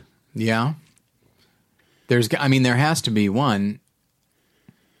world. Yeah. There has to be one.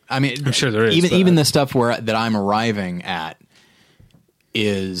 I mean, I'm sure there is. Even the stuff that I'm arriving at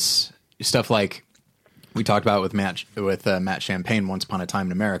is stuff like we talked about with Matt Champagne, Once Upon a Time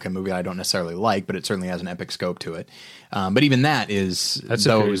in America, a movie I don't necessarily like, but it certainly has an epic scope to it. But even that's a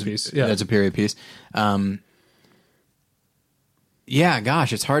period piece. Yeah. That's a period piece. Gosh,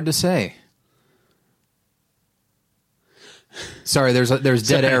 it's hard to say. Sorry, there's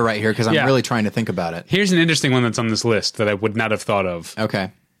dead air right here because I'm really trying to think about it. Here's an interesting one that's on this list that I would not have thought of.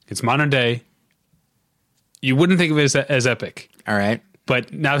 Okay. It's modern day. You wouldn't think of it as epic. All right.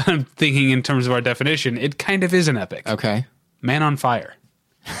 But now that I'm thinking in terms of our definition, it kind of is an epic. Okay. Man on Fire.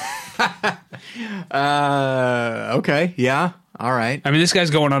 Okay. Yeah. All right. I mean, this guy's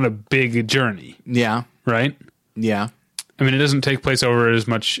going on a big journey, Yeah. right? Yeah. I mean, it doesn't take place over as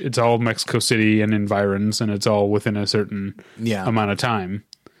much. It's all Mexico City and environs, and it's all within a certain amount of time.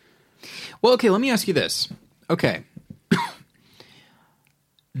 Well, okay, let me ask you this. Okay.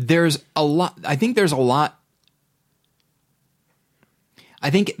 There's a lot. I think there's a lot. I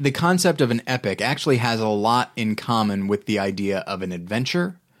think the concept of an epic actually has a lot in common with the idea of an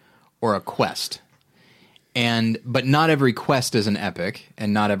adventure or a quest. But not every quest is an epic,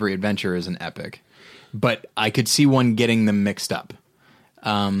 and not every adventure is an epic. But I could see one getting them mixed up.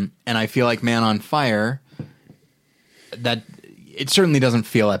 And I feel like Man on Fire, that it certainly doesn't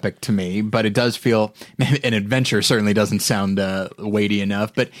feel epic to me, but it does feel an adventure. Certainly doesn't sound weighty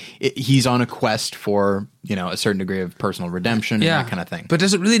enough. But he's on a quest for a certain degree of personal redemption and that kind of thing. But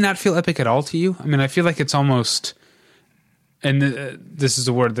does it really not feel epic at all to you? I mean, I feel like it's almost, and this is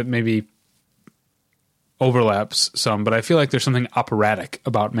a word that maybe overlaps some, but I feel like there's something operatic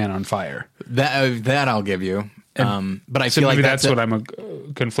about Man on Fire. That I'll give you. But I feel like that's what I'm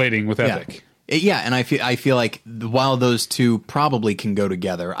conflating with epic. Yeah, and I feel like while those two probably can go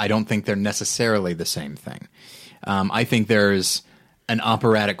together, I don't think they're necessarily the same thing. I think there's an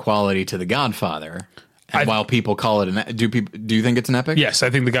operatic quality to The Godfather, and while people call it do you think it's an epic? Yes, I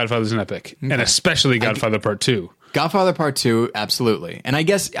think The Godfather's an epic, and especially Godfather Part 2. Godfather Part 2, absolutely. And I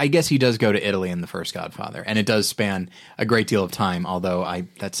guess he does go to Italy in the first Godfather, and it does span a great deal of time, although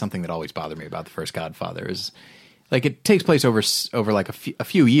that's something that always bothered me about the first Godfather is like it takes place over like a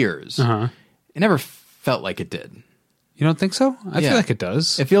few years. Uh-huh. It never felt like it did. You don't think so? I feel like it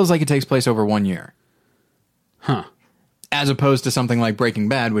does. It feels like it takes place over 1 year. Huh. As opposed to something like Breaking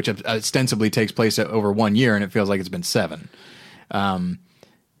Bad, which ostensibly takes place over 1 year, and it feels like it's been 7.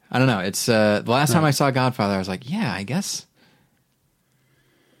 I don't know. It's the last time I saw Godfather, I was like, yeah, I guess.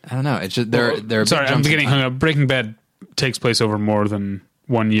 I don't know. It's just they're sorry, I'm getting hung up. Breaking Bad takes place over more than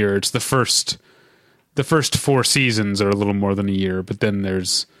 1 year. It's the first 4 seasons are a little more than a year, but then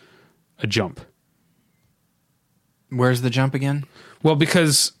there's a jump. Where's the jump again? Well,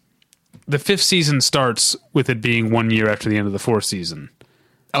 because the 5th season starts with it being 1 year after the end of the 4th season.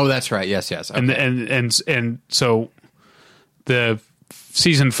 Oh, that's right. Yes. Okay. And so the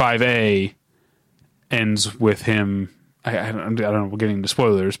season 5A ends with him. I don't know. We're getting into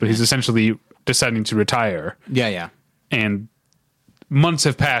spoilers, but he's essentially deciding to retire. Yeah. And months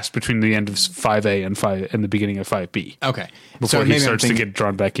have passed between the end of 5A and the beginning of 5B. Okay, before he starts to get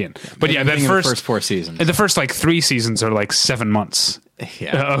drawn back in. But yeah, that first 4 seasons. The first 3 seasons are 7 months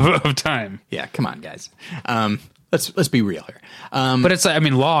of time. Yeah, come on, guys. Let's be real here. But it's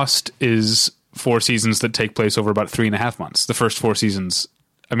Lost is 4 seasons that take place over about 3.5 months. The first 4 seasons,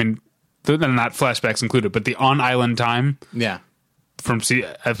 they're not flashbacks included, but the on-island time, from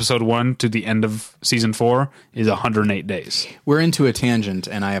episode 1 to the end of season 4 is 108 days. We're into a tangent,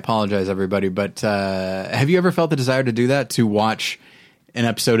 and I apologize, everybody. But have you ever felt the desire to do that, to watch an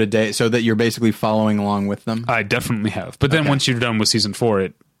episode a day, so that you're basically following along with them? I definitely have. But then once you're done with season 4,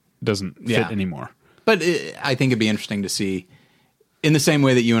 it doesn't fit anymore. But I think it'd be interesting to see, in the same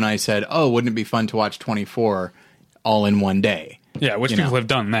way that you and I said, "Oh, wouldn't it be fun to watch 24 all in one day?" Yeah, which people have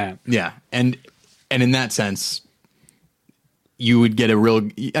done that. Yeah, and in that sense, you'd get a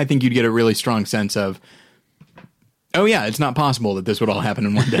really strong sense of, oh yeah, it's not possible that this would all happen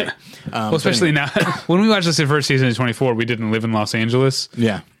in one day. Well, especially now, when we watched this in first season of 24, we didn't live in Los Angeles.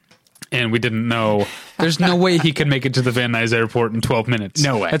 Yeah. And we didn't know, there's no way he could make it to the Van Nuys Airport in 12 minutes.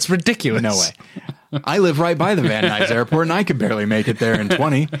 No way. That's ridiculous. No way. I live right by the Van Nuys Airport, and I could barely make it there in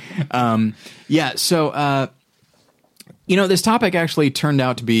 20. So, this topic actually turned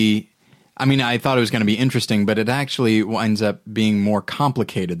out to be, I thought it was going to be interesting, but it actually winds up being more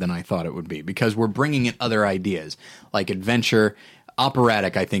complicated than I thought it would be, because we're bringing in other ideas, like adventure.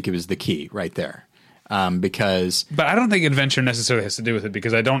 Operatic, I think it was the key right there. But I don't think adventure necessarily has to do with it,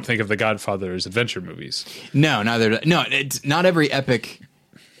 because I don't think of The Godfather as adventure movies. No, it's not every epic.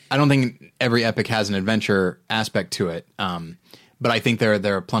 I don't think every epic has an adventure aspect to it. But I think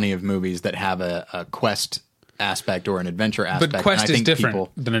there are plenty of movies that have a quest aspect or an adventure aspect. But quest is different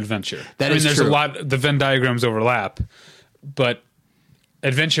than adventure. There's a lot. The Venn diagrams overlap, but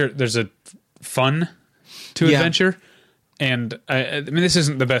adventure, there's a fun to adventure, and this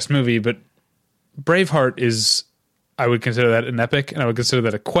isn't the best movie, but Braveheart is, I would consider that an epic, and I would consider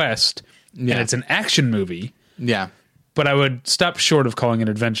that a quest, and it's an action movie. Yeah. but I would stop short of calling it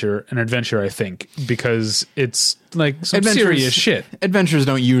an adventure, I think, because it's like some serious shit. Adventures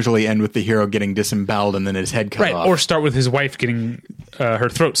don't usually end with the hero getting disemboweled and then his head cut off. Or start with his wife getting her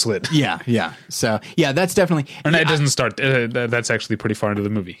throat slit. Yeah. So, yeah, that's definitely... And that doesn't start... that's actually pretty far into the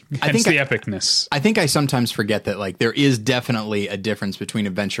movie. Hence the epicness. I think I sometimes forget that like there is definitely a difference between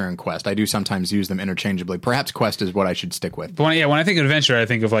adventure and quest. I do sometimes use them interchangeably. Perhaps quest is what I should stick with. But when I think of adventure, I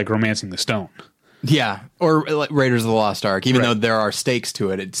think of like Romancing the Stone. Yeah, or like Raiders of the Lost Ark. Even though there are stakes to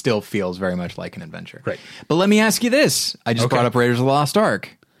it, it still feels very much like an adventure. Right. But let me ask you this. I just brought up Raiders of the Lost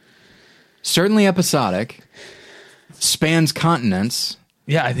Ark. Certainly episodic. Spans continents.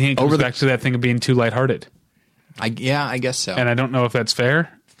 Yeah, I think it goes back to that thing of being too lighthearted. I guess so. And I don't know if that's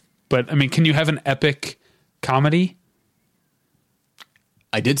fair. But, I mean, can you have an epic comedy?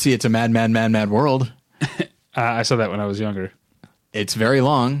 I did see It's a Mad, Mad, Mad, Mad World. I saw that when I was younger. It's very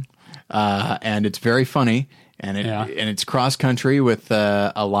long. And it's very funny, and it's cross country with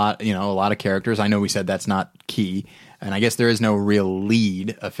a lot of characters. I know we said that's not key, and I guess there is no real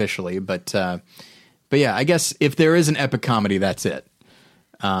lead officially, but yeah, I guess if there is an epic comedy, that's it.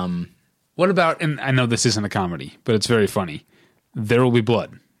 What about? And I know this isn't a comedy, but it's very funny. There Will Be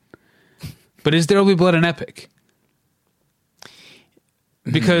Blood. But is There Will Be Blood an epic?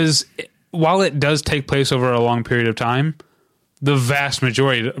 Because while it does take place over a long period of time, the vast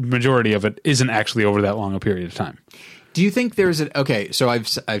majority of it isn't actually over that long a period of time. Do you think there's so I've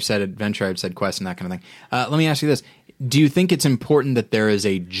said adventure, I've said quest and that kind of thing. Let me ask you this. Do you think it's important that there is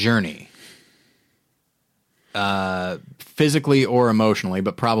a journey? Physically or emotionally,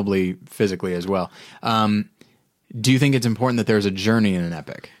 but probably physically as well. Do you think it's important that there's a journey in an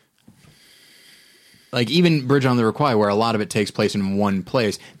epic? Like even Bridge on the River Kwai, where a lot of it takes place in one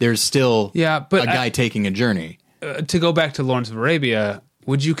place, there's still a guy taking a journey. To go back to Lawrence of Arabia,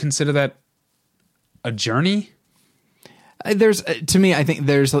 would you consider that a journey? To me, I think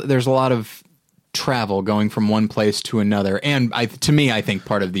there's a lot of travel going from one place to another, and to me, I think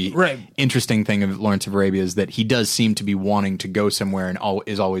part of the interesting thing of Lawrence of Arabia is that he does seem to be wanting to go somewhere and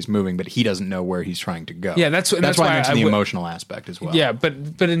is always moving, but he doesn't know where he's trying to go. Yeah, that's why I mentioned the emotional aspect as well. Yeah, but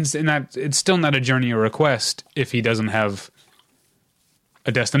in that, it's still not a journey or a quest if he doesn't have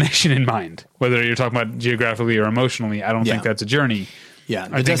a destination in mind, whether you're talking about geographically or emotionally. I don't think that's a journey. Yeah,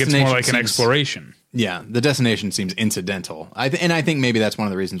 I think it's more like an exploration. Yeah, the destination seems incidental. And I think maybe that's one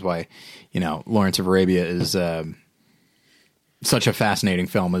of the reasons why, Lawrence of Arabia is such a fascinating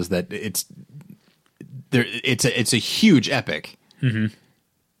film, is that it's a huge epic, and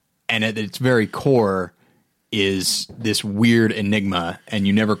at its very core is this weird enigma, and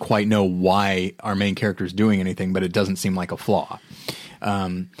you never quite know why our main character is doing anything, but it doesn't seem like a flaw.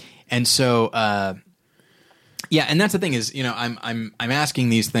 And so, and that's the thing is, I'm asking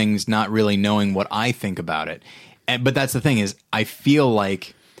these things not really knowing what I think about it, but that's the thing is, I feel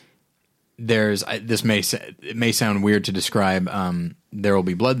like it may sound weird to describe There Will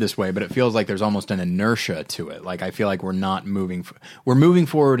Be Blood this way, but it feels like there's almost an inertia to it. Like I feel like we're moving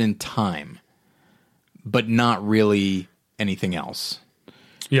forward in time, but not really anything else.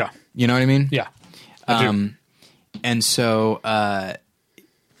 Yeah, you know what I mean? Yeah. And so,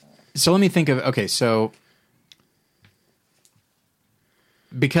 so let me think of, so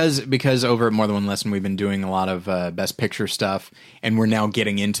because over at More Than One Lesson, we've been doing a lot of Best Picture stuff, and we're now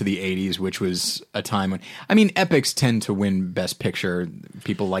getting into the 80s, which was a time when, epics tend to win Best Picture.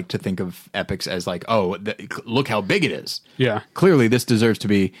 People like to think of epics as like, look how big it is. Yeah. Clearly this deserves to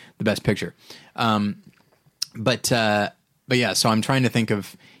be the Best Picture. But yeah, so I'm trying to think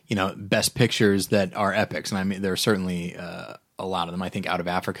of, Best Pictures that are epics. And there are certainly a lot of them. I think Out of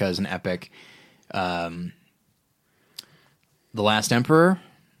Africa is an epic. The Last Emperor,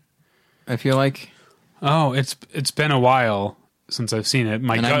 I feel like. Oh, it's been a while since I've seen it.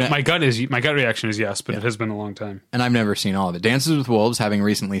 My gut reaction is yes, but it has been a long time. And I've never seen all of it. Dances with Wolves, having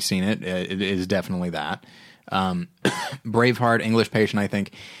recently seen it, it is definitely that. Braveheart, English Patient, I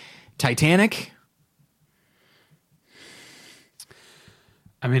think. Titanic.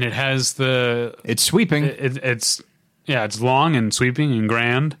 It has it's sweeping. It's long and sweeping and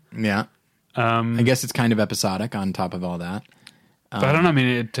grand. Yeah. I guess it's kind of episodic on top of all that. But I don't know.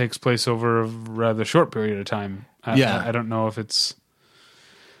 It takes place over a rather short period of time. I don't know if it's.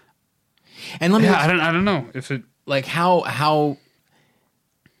 And let me. I don't know if it like how.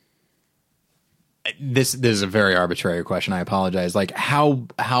 This is a very arbitrary question. I apologize. Like how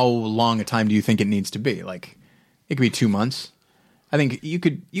long a time do you think it needs to be? Like it could be 2 months. I think you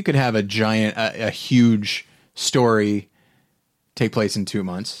could have a giant, a huge story take place in 2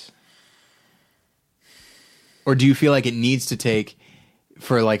 months. Or do you feel like it needs to take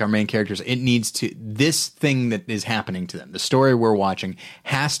for like our main characters, it needs to, this thing that is happening to them, the story we're watching,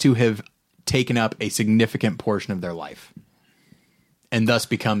 has to have taken up a significant portion of their life, and thus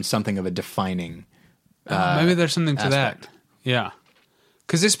become something of a defining. Maybe there's something to aspect. that. Yeah.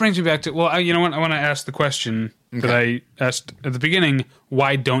 Because this brings me back to, well, you know what? I want to ask the question that I asked at the beginning.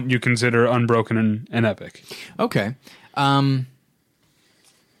 Why don't you consider Unbroken an epic? Okay.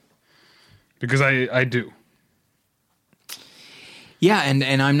 Because I do. Yeah,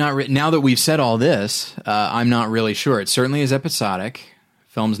 and I'm not now that we've said all this, I'm not really sure. It certainly is episodic.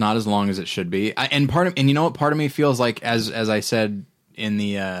 Film's not as long as it should be. And you know what? Part of me feels like, as I said in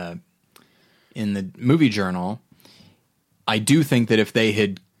the movie journal, I do think that if they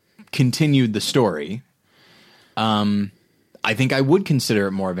had continued the story, I think I would consider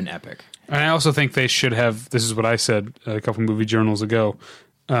it more of an epic. And I also think they should have, this is what I said a couple movie journals ago,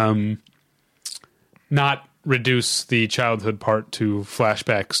 not reduce the childhood part to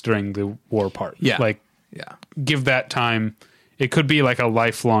flashbacks during the war part. Yeah. Like, give that time. It could be like a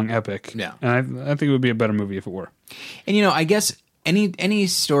lifelong epic. Yeah. And I think it would be a better movie if it were. And, you know, I guess any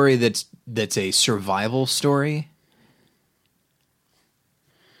story that's a survival story,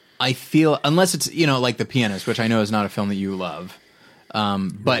 I feel, unless it's, you know, like The Pianist, which I know is not a film that you love,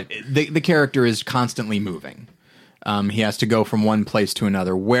 but the character is constantly moving. He has to go from one place to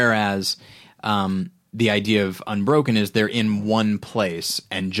another, whereas the idea of Unbroken is they're in one place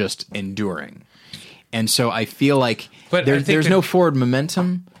and just enduring. And so I feel like there's no forward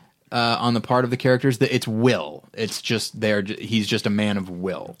momentum on the part of the characters. That it's will. It's just he's just a man of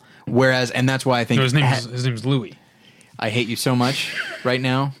will. Whereas, and that's why I think No, his name's Louis. I hate you so much right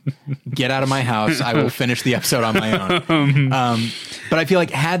now. Get out of my house. I will finish the episode on my own. But I feel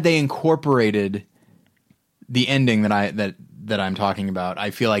like had they incorporated the ending that I'm talking about,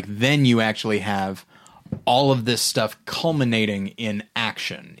 I feel like then you actually have all of this stuff culminating in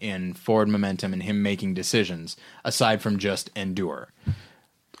action, in forward momentum, and him making decisions, aside from just endure.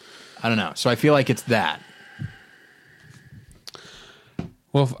 I don't know. So I feel like it's that.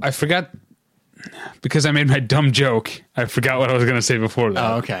 Well, I forgot, because I made my dumb joke, I forgot what I was going to say before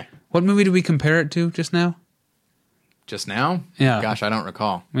that. Oh, okay. What movie did we compare it to just now? Just now? Yeah. Gosh, I don't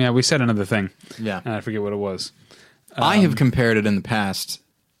recall. Yeah, we said another thing. Yeah. And I forget what it was. I have compared it in the past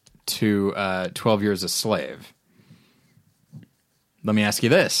to 12 Years a Slave. Let me ask you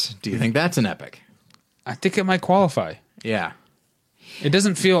this. Do you think that's an epic? I think it might qualify. Yeah. It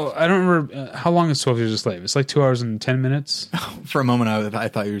doesn't feel, I don't remember, how long is 12 Years a Slave? It's like 2 hours and 10 minutes. For a moment, I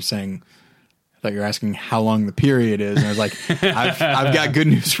thought you were saying, I thought you were asking how long the period is. And I was like, I've got good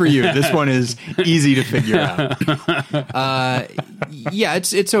news for you. This one is easy to figure out. Yeah,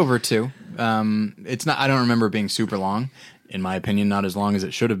 it's over 2. It's not, I don't remember it being super long. In my opinion, not as long as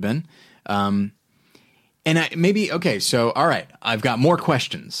it should have been. And okay, so, all right, I've got more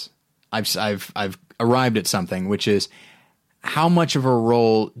questions. I've arrived at something, which is, how much of a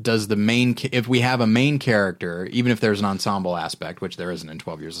role does if we have a main character, even if there's an ensemble aspect, which there isn't in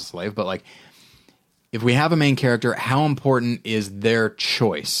 12 Years a Slave, but like, if we have a main character, how important is their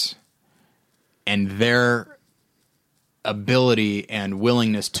choice and their ability and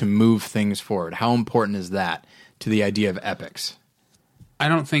willingness to move things forward? How important is that to the idea of epics? I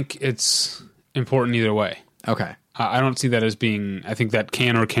don't think it's important either way. Okay. I don't see that as being, I think that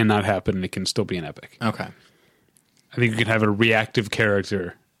can or cannot happen, and it can still be an epic. Okay. I think you can have a reactive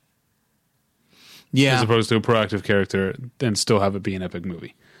character as opposed to a proactive character and still have it be an epic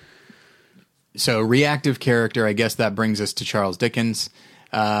movie. So reactive character, I guess that brings us to Charles Dickens,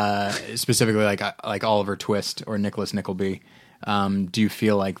 specifically like Oliver Twist or Nicholas Nickleby. Do you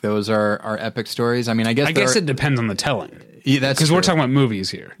feel like those are epic stories? I mean, I guess it depends on the telling. Yeah, that's because we're true. talking about movies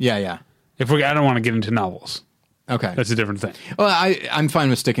here. Yeah. I don't want to get into novels. Okay, that's a different thing. Well, I'm fine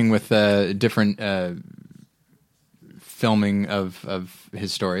with sticking with different filming of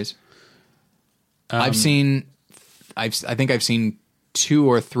his stories. I think I've seen 2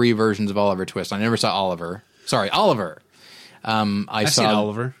 or 3 versions of Oliver Twist. I never saw Oliver. Sorry, Oliver. I've seen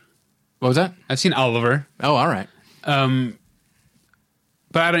Oliver. What was that? I've seen Oliver. Oh, all right.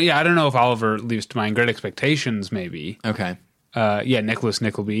 But I don't know if Oliver leaves to mind. Great Expectations, maybe. Okay. Nicholas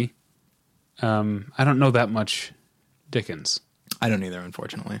Nickleby. I don't know that much Dickens. I don't either,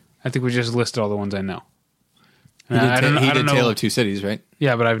 unfortunately. I think we just listed all the ones I know. He did Tale of Two Cities, right?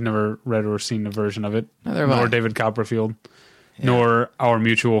 Yeah, but I've never read or seen a version of it. Neither have I. Nor David Copperfield. Yeah. Nor Our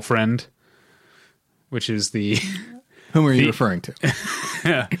Mutual Friend, which is the... Whom are you referring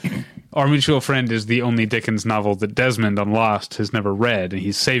to? Our Mutual Friend is the only Dickens novel that Desmond on Lost has never read, and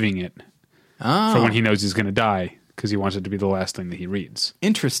he's saving it for when he knows he's going to die, because he wants it to be the last thing that he reads.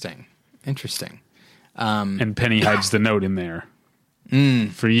 Interesting. And Penny hides the note in there.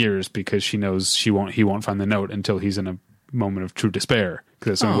 for years because she knows he won't find the note until he's in a moment of true despair,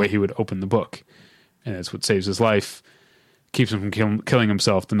 because that's the only way he would open the book, and that's what saves his life, keeps him from killing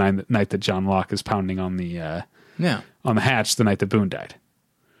himself the night that John Locke is pounding on the hatch the night that Boone died.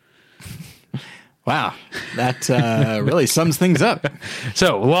 Wow, that really sums things up.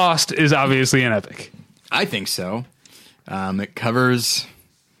 So Lost is obviously an epic. I think so. It covers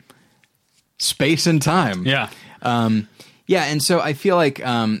space and time. Yeah. Yeah, and so I feel like,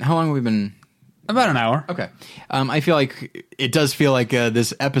 how long have we been? About an hour. Okay. I feel like it does feel like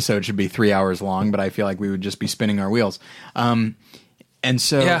this episode should be 3 hours long, but I feel like we would just be spinning our wheels. And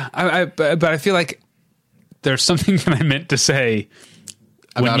so... Yeah, but I feel like there's something that I meant to say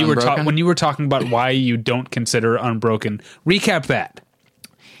about when you were talking about why you don't consider Unbroken. Recap that.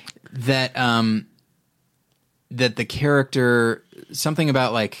 That the character, something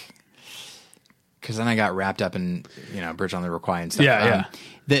about like... Because then I got wrapped up in, Bridge on the River Kwai and stuff. Yeah.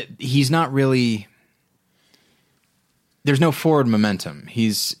 That he's not really... There's no forward momentum.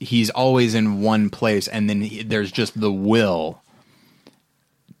 He's always in one place, and then there's just the will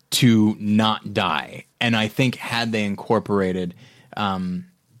to not die. And I think had they incorporated the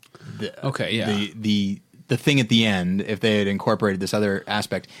thing at the end, if they had incorporated this other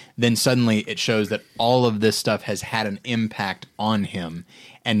aspect, then suddenly it shows that all of this stuff has had an impact on him,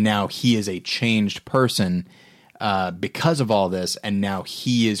 and now he is a changed person because of all this, and now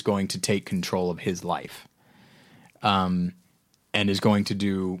he is going to take control of his life, and is going to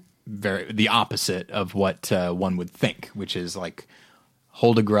do the opposite of what one would think, which is like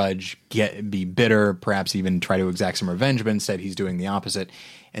hold a grudge, be bitter, perhaps even try to exact some revenge, but instead he's doing the opposite.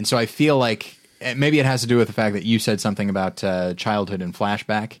 And so I feel like maybe it has to do with the fact that you said something about childhood and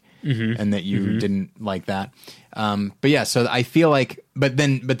flashback, and that you didn't like that. But yeah, so I feel like, but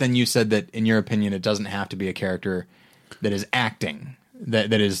then you said that in your opinion, it doesn't have to be a character that is acting,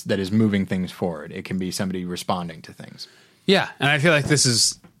 that is moving things forward. It can be somebody responding to things. Yeah, and I feel like this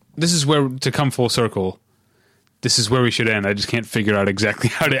is where, to come full circle, this is where we should end. I just can't figure out exactly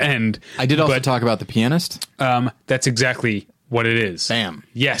how to end. I did also talk about The Pianist. That's exactly what it is. Bam.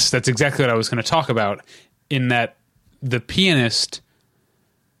 Yes, that's exactly what I was going to talk about, in that The Pianist,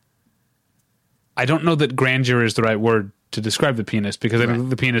 I don't know that grandeur is the right word to describe The Pianist, because I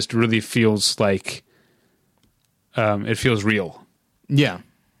think The Pianist really feels like it feels real. Yeah.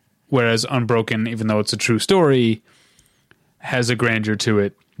 Whereas Unbroken, even though it's a true story, has a grandeur to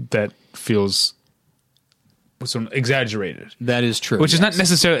it that feels exaggerated. That is true. Which is not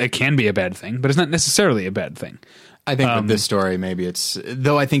necessarily, it can be a bad thing, but it's not necessarily a bad thing. I think with this story, maybe it's,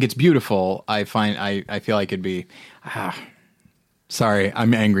 though I think it's beautiful, I feel like it'd be, sorry,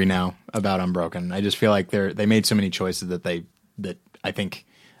 I'm angry now about Unbroken. I just feel like they made so many choices that I think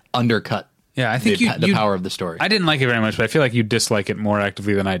undercut I think the power of the story. I didn't like it very much, but I feel like you dislike it more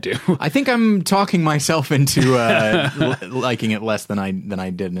actively than I do. I think I'm talking myself into liking it less than I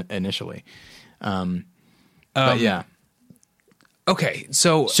did initially. But yeah. Okay,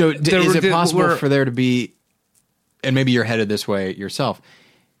 so is it possible for there to be, and maybe you're headed this way yourself,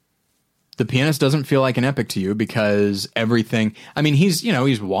 The Pianist doesn't feel like an epic to you because everything, I mean, he's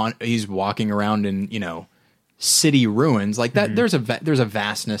walking around in, city ruins like that. Mm-hmm. There's a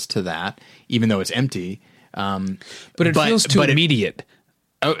vastness to that, even though it's empty. But it feels too immediate.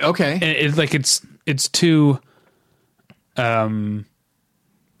 Okay. It's too, I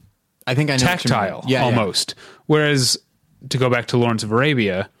think I know tactile, almost. Yeah. Whereas, to go back to Lawrence of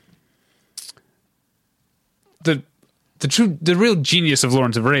Arabia, the real genius of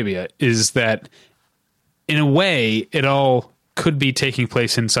Lawrence of Arabia is that, in a way, it all could be taking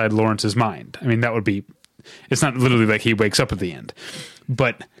place inside Lawrence's mind. I mean, that would be, it's not literally like he wakes up at the end,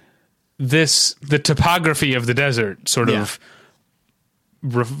 but the topography of the desert sort of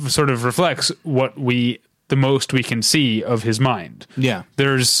reflects the most we can see of his mind. Yeah.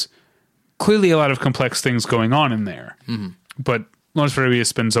 There's clearly a lot of complex things going on in there, but Lawrence of Arabia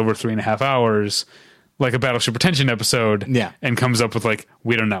spends over 3.5 hours, like a Battleship Retention episode, and comes up with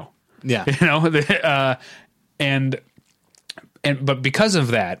we don't know. Yeah. But because of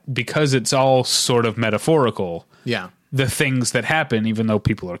that, because it's all sort of metaphorical, the things that happen, even though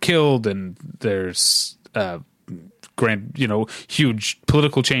people are killed and there's huge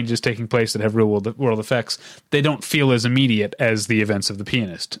political changes taking place that have real world effects, they don't feel as immediate as the events of The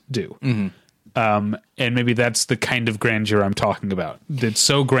Pianist do. Mm-hmm. And maybe that's the kind of grandeur I'm talking about. It's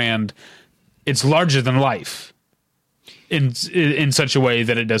so grand, it's larger than life in such a way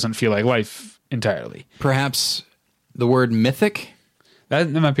that it doesn't feel like life entirely. Perhaps the word mythic? That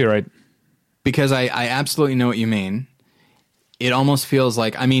might be right. Because I absolutely know what you mean. It almost feels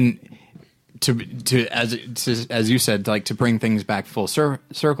like, I mean, as you said, like to bring things back full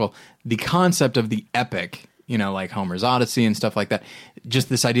circle, the concept of the epic, like Homer's Odyssey and stuff like that, just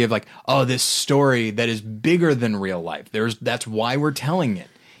this idea of like, oh, this story that is bigger than real life. That's why we're telling it.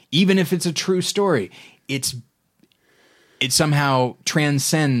 Even if it's a true story, it somehow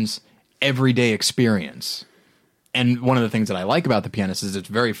transcends everyday experience. And one of the things that I like about The Pianist is it's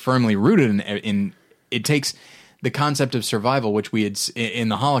very firmly rooted in it takes the concept of survival, which we had in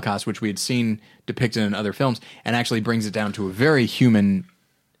the Holocaust, which we had seen depicted in other films, and actually brings it down to a very human,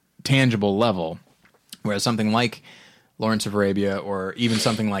 tangible level. Whereas something like Lawrence of Arabia or even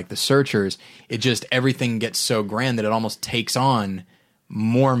something like The Searchers, everything gets so grand that it almost takes on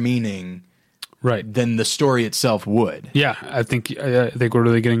more meaning than the story itself would. Yeah, I think we're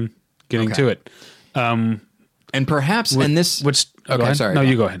really getting to it. And perhaps, okay, sorry. No,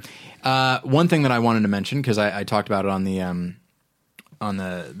 you go ahead. One thing that I wanted to mention, because I talked about it on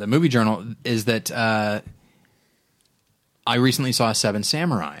the movie journal, is that I recently saw Seven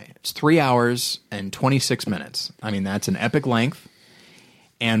Samurai. It's 3 hours and 26 minutes. I mean, that's an epic length.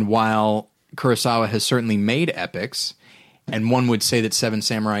 And while Kurosawa has certainly made epics, and one would say that Seven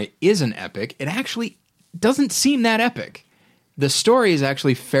Samurai is an epic, it actually doesn't seem that epic. The story is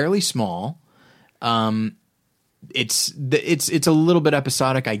actually fairly small. It's a little bit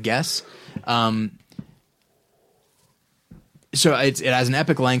episodic, I guess. So it has an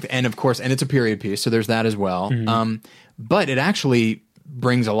epic length, and of course, and it's a period piece, so there's that as well. Mm-hmm. But it actually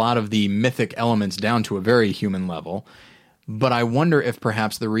brings a lot of the mythic elements down to a very human level. But I wonder if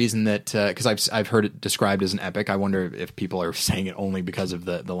perhaps the reason that, because I've heard it described as an epic, I wonder if people are saying it only because of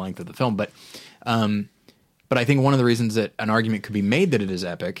the length of the film. But I think one of the reasons that an argument could be made that it is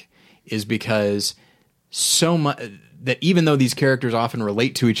epic is because so much that even though these characters often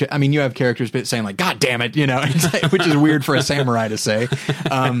relate to each other, I mean, you have characters saying like, God damn it, which is weird for a samurai to say.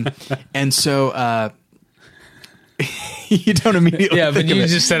 And so you don't immediately. Yeah, but you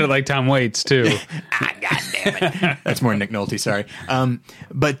just said it like Tom Waits too. God damn it. That's more Nick Nolte. Sorry.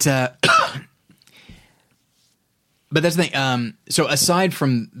 But that's the thing. So aside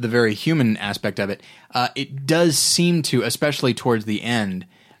from the very human aspect of it, it does seem to, especially towards the end,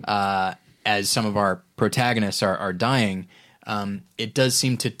 as some of our protagonists are dying, it does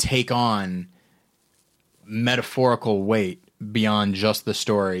seem to take on metaphorical weight beyond just the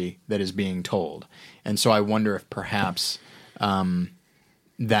story that is being told. And so I wonder if perhaps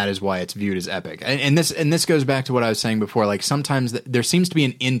that is why it's viewed as epic. And this goes back to what I was saying before. Like sometimes there seems to be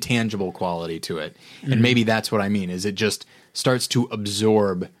an intangible quality to it, and maybe that's what I mean. Is it just starts to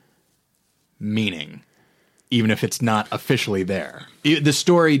absorb meaning, even if it's not officially there. The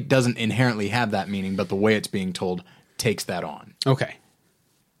story doesn't inherently have that meaning, but the way it's being told takes that on. Okay.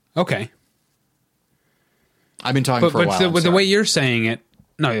 I've been talking for a while. But the way you're saying it,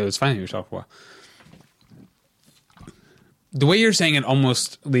 no, it was fine. You were talking for a while. The way you're saying it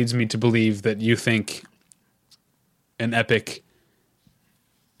almost leads me to believe that you think an epic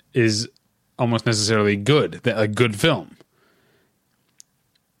is almost necessarily good, a good film.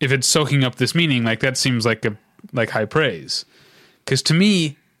 If it's soaking up this meaning, like that seems like high praise. Because to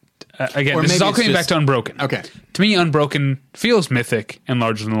me, again, this is all coming back to Unbroken. Okay. To me, Unbroken feels mythic and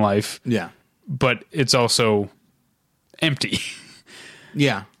larger than life. Yeah. But it's also empty.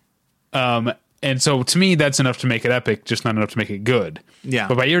 Yeah. And so to me, that's enough to make it epic, just not enough to make it good. Yeah.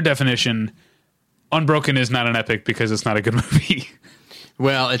 But by your definition, Unbroken is not an epic because it's not a good movie.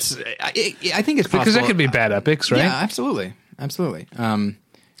 Well, I think it's possible. Because that could be bad epics, right? Yeah, absolutely. Absolutely.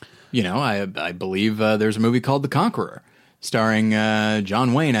 I believe there's a movie called The Conqueror starring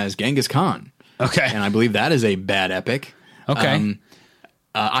John Wayne as Genghis Khan. Okay. And I believe that is a bad epic. Okay.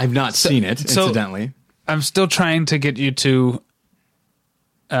 I've not seen it, incidentally. I'm still trying to get you to...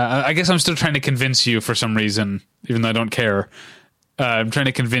 I guess I'm still trying to convince you for some reason, even though I don't care. I'm trying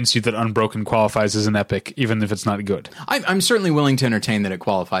to convince you that Unbroken qualifies as an epic, even if it's not good. I'm certainly willing to entertain that it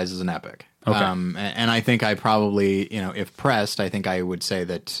qualifies as an epic. Okay. And I think I probably, if pressed, I think I would say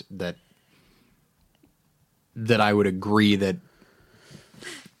that I would agree that,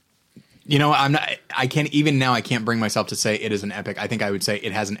 I can't bring myself to say it is an epic. I think I would say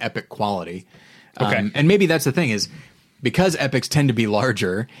it has an epic quality. Okay. And maybe that's the thing is, because epics tend to be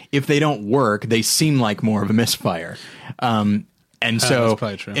larger, if they don't work, they seem like more of a misfire. And so, that's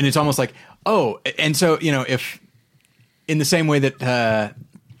probably true. And it's almost like, if in the same way that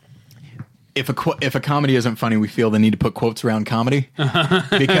if a comedy isn't funny, we feel the need to put quotes around comedy.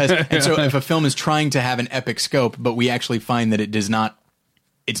 And so if a film is trying to have an epic scope, but we actually find that it's not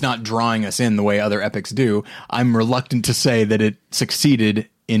drawing us in the way other epics do, I'm reluctant to say that it succeeded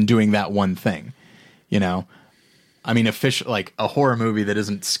in doing that one thing, I mean, like a horror movie that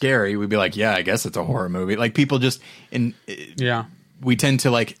isn't scary, we'd be like, yeah, I guess it's a horror movie. Like people just we tend to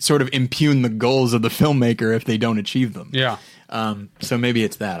like sort of impugn the goals of the filmmaker if they don't achieve them. Yeah. So maybe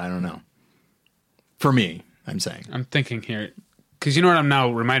it's that. I don't know. For me, I'm saying. I'm thinking here. Because you know what I'm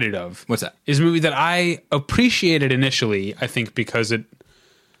now reminded of? What's that? Is a movie that I appreciated initially, I think, because it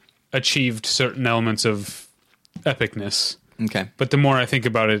achieved certain elements of epicness. Okay. But the more I think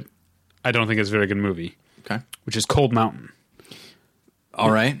about it, I don't think it's a very good movie. Okay. Which is Cold Mountain. All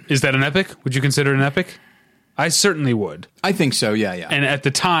right. Is that an epic? Would you consider it an epic? I certainly would. I think so, yeah. And at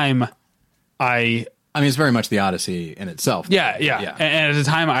the time, I mean, it's very much the Odyssey in itself. Yeah. And at the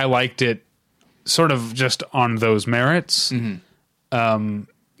time, I liked it sort of just on those merits. Mm-hmm.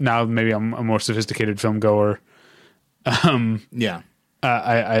 Now, maybe I'm a more sophisticated film goer. Yeah.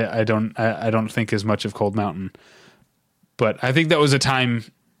 I don't think as much of Cold Mountain. But I think that was a time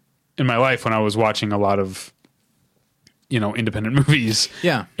in my life when I was watching a lot of, independent movies.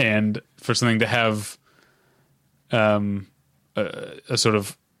 Yeah. And for something to have a sort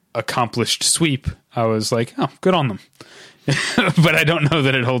of accomplished sweep, I was like, oh, good on them. But I don't know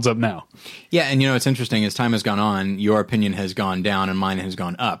that it holds up now. Yeah, and it's interesting. As time has gone on, your opinion has gone down and mine has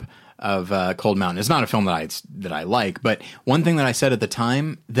gone up of Cold Mountain. It's not a film that I like, but one thing that I said at the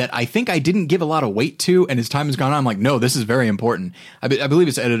time that I think I didn't give a lot of weight to, and as time has gone on, I'm like, no, this is very important. I believe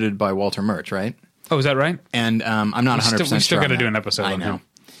it's edited by Walter Murch, right? Oh, is that right? And I'm not 100% sure. We still got to do an episode I on know.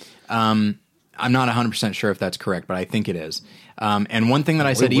 him. I'm not 100% sure if that's correct, but I think it is. And one thing that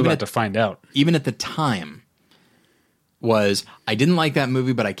I said, we're about to find out, even at the time, was I didn't like that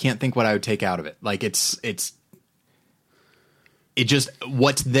movie, but I can't think what I would take out of it. Like it just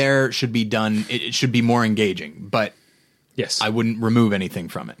what's there should be done. It should be more engaging, but yes, I wouldn't remove anything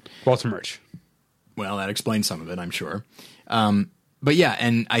from it. Walter Murch. Well, that explains some of it, I'm sure. But yeah,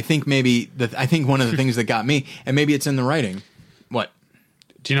 and I think I think one of the things that got me, and maybe it's in the writing. What?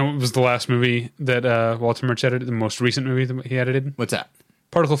 Do you know what was the last movie that Walter Murch edited? The most recent movie that he edited? What's that?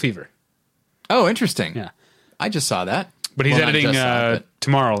 Particle Fever. Oh, interesting. Yeah. I just saw that. But he's editing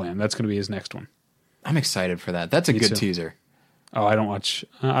Tomorrowland. That's going to be his next one. I'm excited for that. That's a good teaser. Oh, I don't watch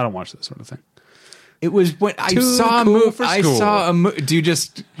that sort of thing. It was when I saw a movie. Do you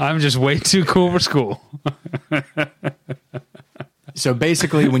just? I'm just way too cool for school. So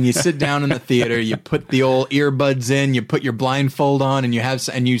basically, when you sit down in the theater, you put the old earbuds in, you put your blindfold on, and you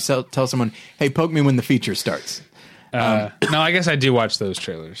tell someone, "Hey, poke me when the feature starts." No, I guess I do watch those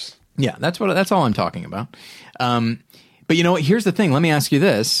trailers. Yeah, that's all I'm talking about. But you know what? Here's the thing. Let me ask you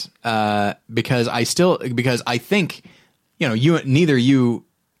this, because I think, neither you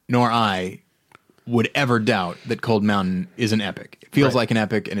nor I would ever doubt that Cold Mountain is an epic. It feels like an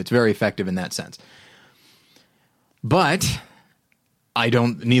epic, and it's very effective in that sense. But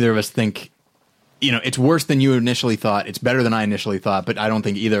neither of us think, it's worse than you initially thought. It's better than I initially thought, but I don't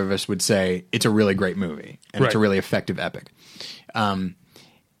think either of us would say it's a really great movie and it's a really effective epic. And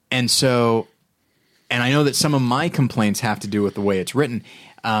I know that some of my complaints have to do with the way it's written,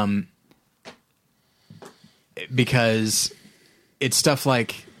 because it's stuff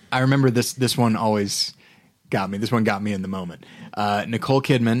like, I remember this one always got me. This one got me in the moment. Nicole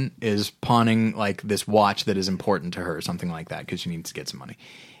Kidman is pawning like this watch that is important to her, or something like that, because she needs to get some money.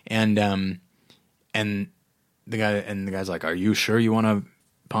 And the guy's like, "Are you sure you want to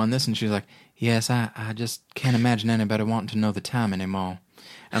pawn this?" And she's like, "Yes, I just can't imagine anybody wanting to know the time anymore."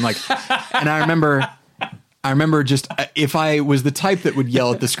 I'm like, and I remember just, if I was the type that would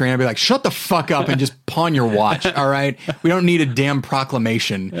yell at the screen, I'd be like, "Shut the fuck up and just pawn your watch, all right? We don't need a damn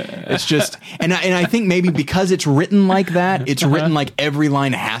proclamation." It's just, and I think maybe because it's written like that, it's written like every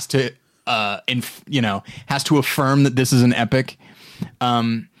line has to, has to affirm that this is an epic.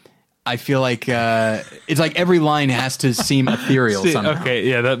 I feel like it's like every line has to seem ethereal somehow. Okay,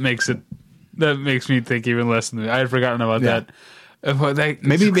 yeah, that makes me think even less than I had forgotten about that.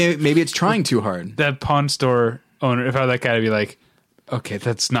 Maybe it's trying too hard. That pawn store owner, if I were that guy, I'd be like, okay,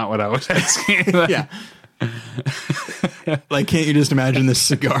 that's not what I was asking. Yeah. Like, can't you just imagine this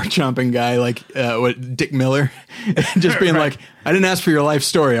cigar chomping guy, like Dick Miller, just being like, "I didn't ask for your life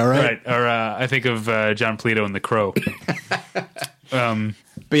story, all right?" Right. Or I think of John Polito in The Crow.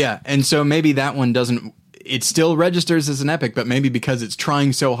 But yeah, and so maybe that one doesn't. It still registers as an epic, but maybe because it's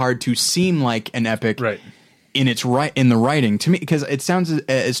trying so hard to seem like an epic, right? In the writing, to me, because it sounds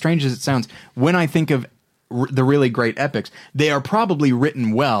as strange as it sounds. When I think of the really great epics, they are probably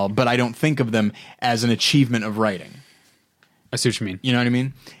written well, but I don't think of them as an achievement of writing. I see what you mean. You know what I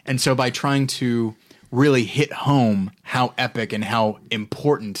mean? And so by trying to really hit home how epic and how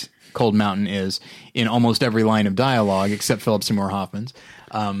important Cold Mountain is in almost every line of dialogue, except Philip Seymour Hoffman's,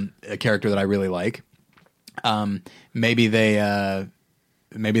 a character that I really like, maybe they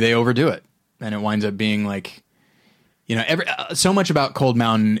overdo it, and it winds up being like, you know, so much about Cold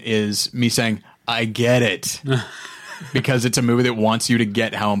Mountain is me saying I get it because it's a movie that wants you to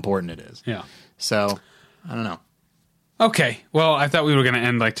get how important it is. Yeah. So I don't know. Okay. Well, I thought we were going to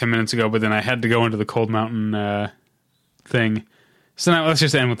end like 10 minutes ago, but then I had to go into the Cold Mountain thing. So now let's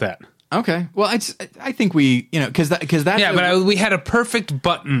just end with that. Okay. Well, I think we, you know, because that's yeah, but we had a perfect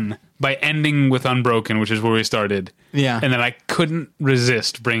button by ending with Unbroken, which is where we started. Yeah. And then I couldn't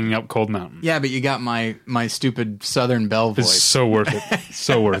resist bringing up Cold Mountain. Yeah, but you got my stupid Southern Belle voice. It's so worth it.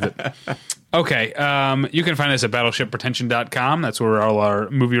 So worth it. Okay. You can find us at battleshippretension.com. That's where all our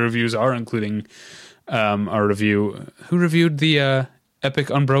movie reviews are, including our review. Who reviewed the epic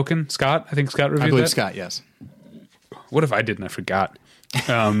Unbroken? Scott? I think Scott reviewed that. I believe Scott, yes. What if I did and I forgot?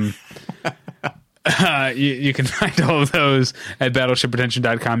 You can find all of those at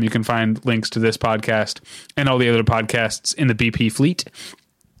battleshippretension.com. You can find links to this podcast and all the other podcasts in the BP fleet.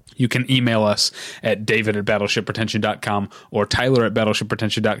 You can email us at david@battleshippretension.com or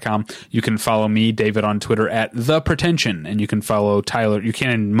tyler@battleshippretension.com. You can follow me, David, on Twitter at @ThePretension, and you can follow Tyler. You can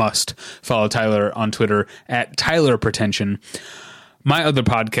and must follow Tyler on Twitter at TylerPretension. My other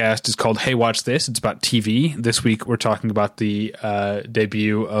podcast is called Hey Watch This. It's about TV. This week we're talking about the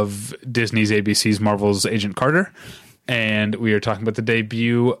debut of Disney's ABC's Marvel's Agent Carter, and we are talking about the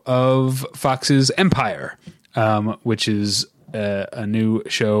debut of Fox's Empire, which is a new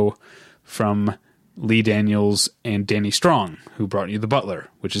show from Lee Daniels and Danny Strong, who brought you The Butler,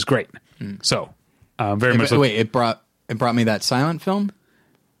 which is great. So, very much. Wait, it brought me that silent film.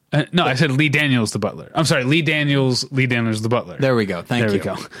 No, I said Lee Daniels, The Butler. I'm sorry, Lee Daniels, The Butler. There we go. Thank you.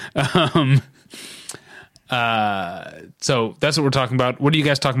 There we go. So that's what we're talking about. What are you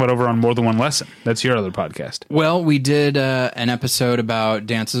guys talking about over on More Than One Lesson? That's your other podcast. Well, we did an episode about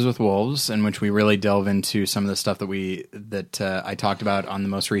Dances with Wolves, in which we really delve into some of the stuff that I talked about on the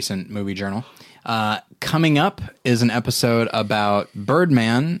most recent Movie Journal. Coming up is an episode about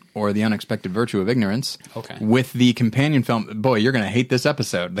Birdman, or The Unexpected Virtue of Ignorance, with the companion film. Boy, you're going to hate this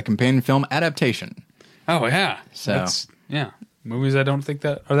episode. The companion film adaptation. Oh, yeah. So, movies I don't think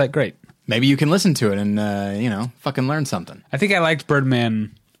that are that great. Maybe you can listen to it and, fucking learn something. I think I liked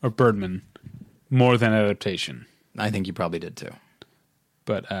Birdman more than adaptation. I think you probably did too.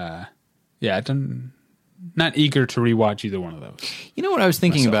 But, I'm not eager to rewatch either one of those. You know what I was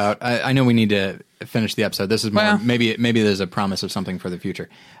thinking about? I know we need to finish the episode. This is more, maybe there's a promise of something for the future.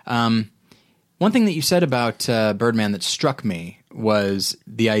 One thing that you said about Birdman that struck me was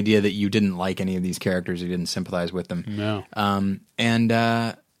the idea that you didn't like any of these characters, you didn't sympathize with them. No.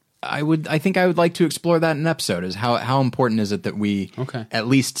 I think I would like to explore that in an episode. Is how important is it that we at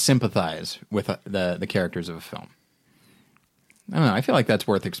least sympathize with the characters of a film? I don't know. I feel like that's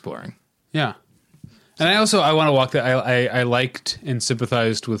worth exploring. Yeah. And I want to walk that. I liked and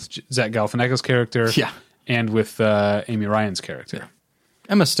sympathized with Zach Galifianakis' character, and with Amy Ryan's character. Yeah.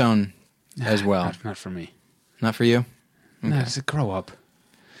 Emma Stone as well. Not for me. Not for you? Okay. No, just grow up.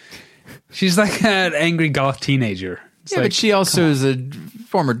 She's like an angry goth teenager. It's but she also is a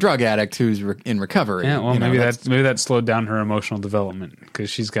former drug addict who's in recovery. Yeah, well, maybe that slowed down her emotional development because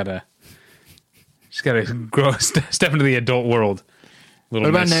she's got to grow, step into the adult world. What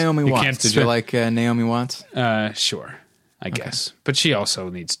about Naomi Watts? Did you like Naomi Watts? Sure, I guess. But she also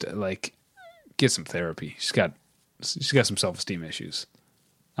needs to get some therapy. She's got some self-esteem issues,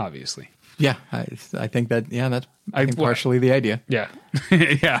 obviously. Yeah, I think that. Yeah, that's partially the idea. Yeah,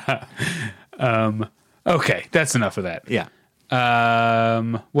 yeah. Okay, that's enough of that. Yeah.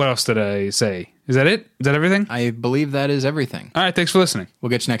 What else did I say? Is that it? Is that everything? I believe that is everything. All right, thanks for listening. We'll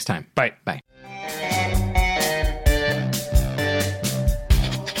get you next time. Bye. Bye.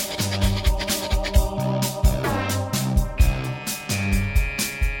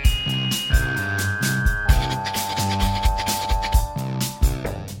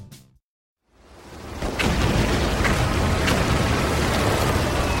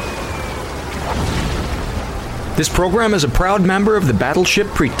 This program is a proud member of the Battleship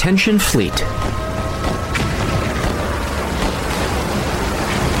Pretension Fleet.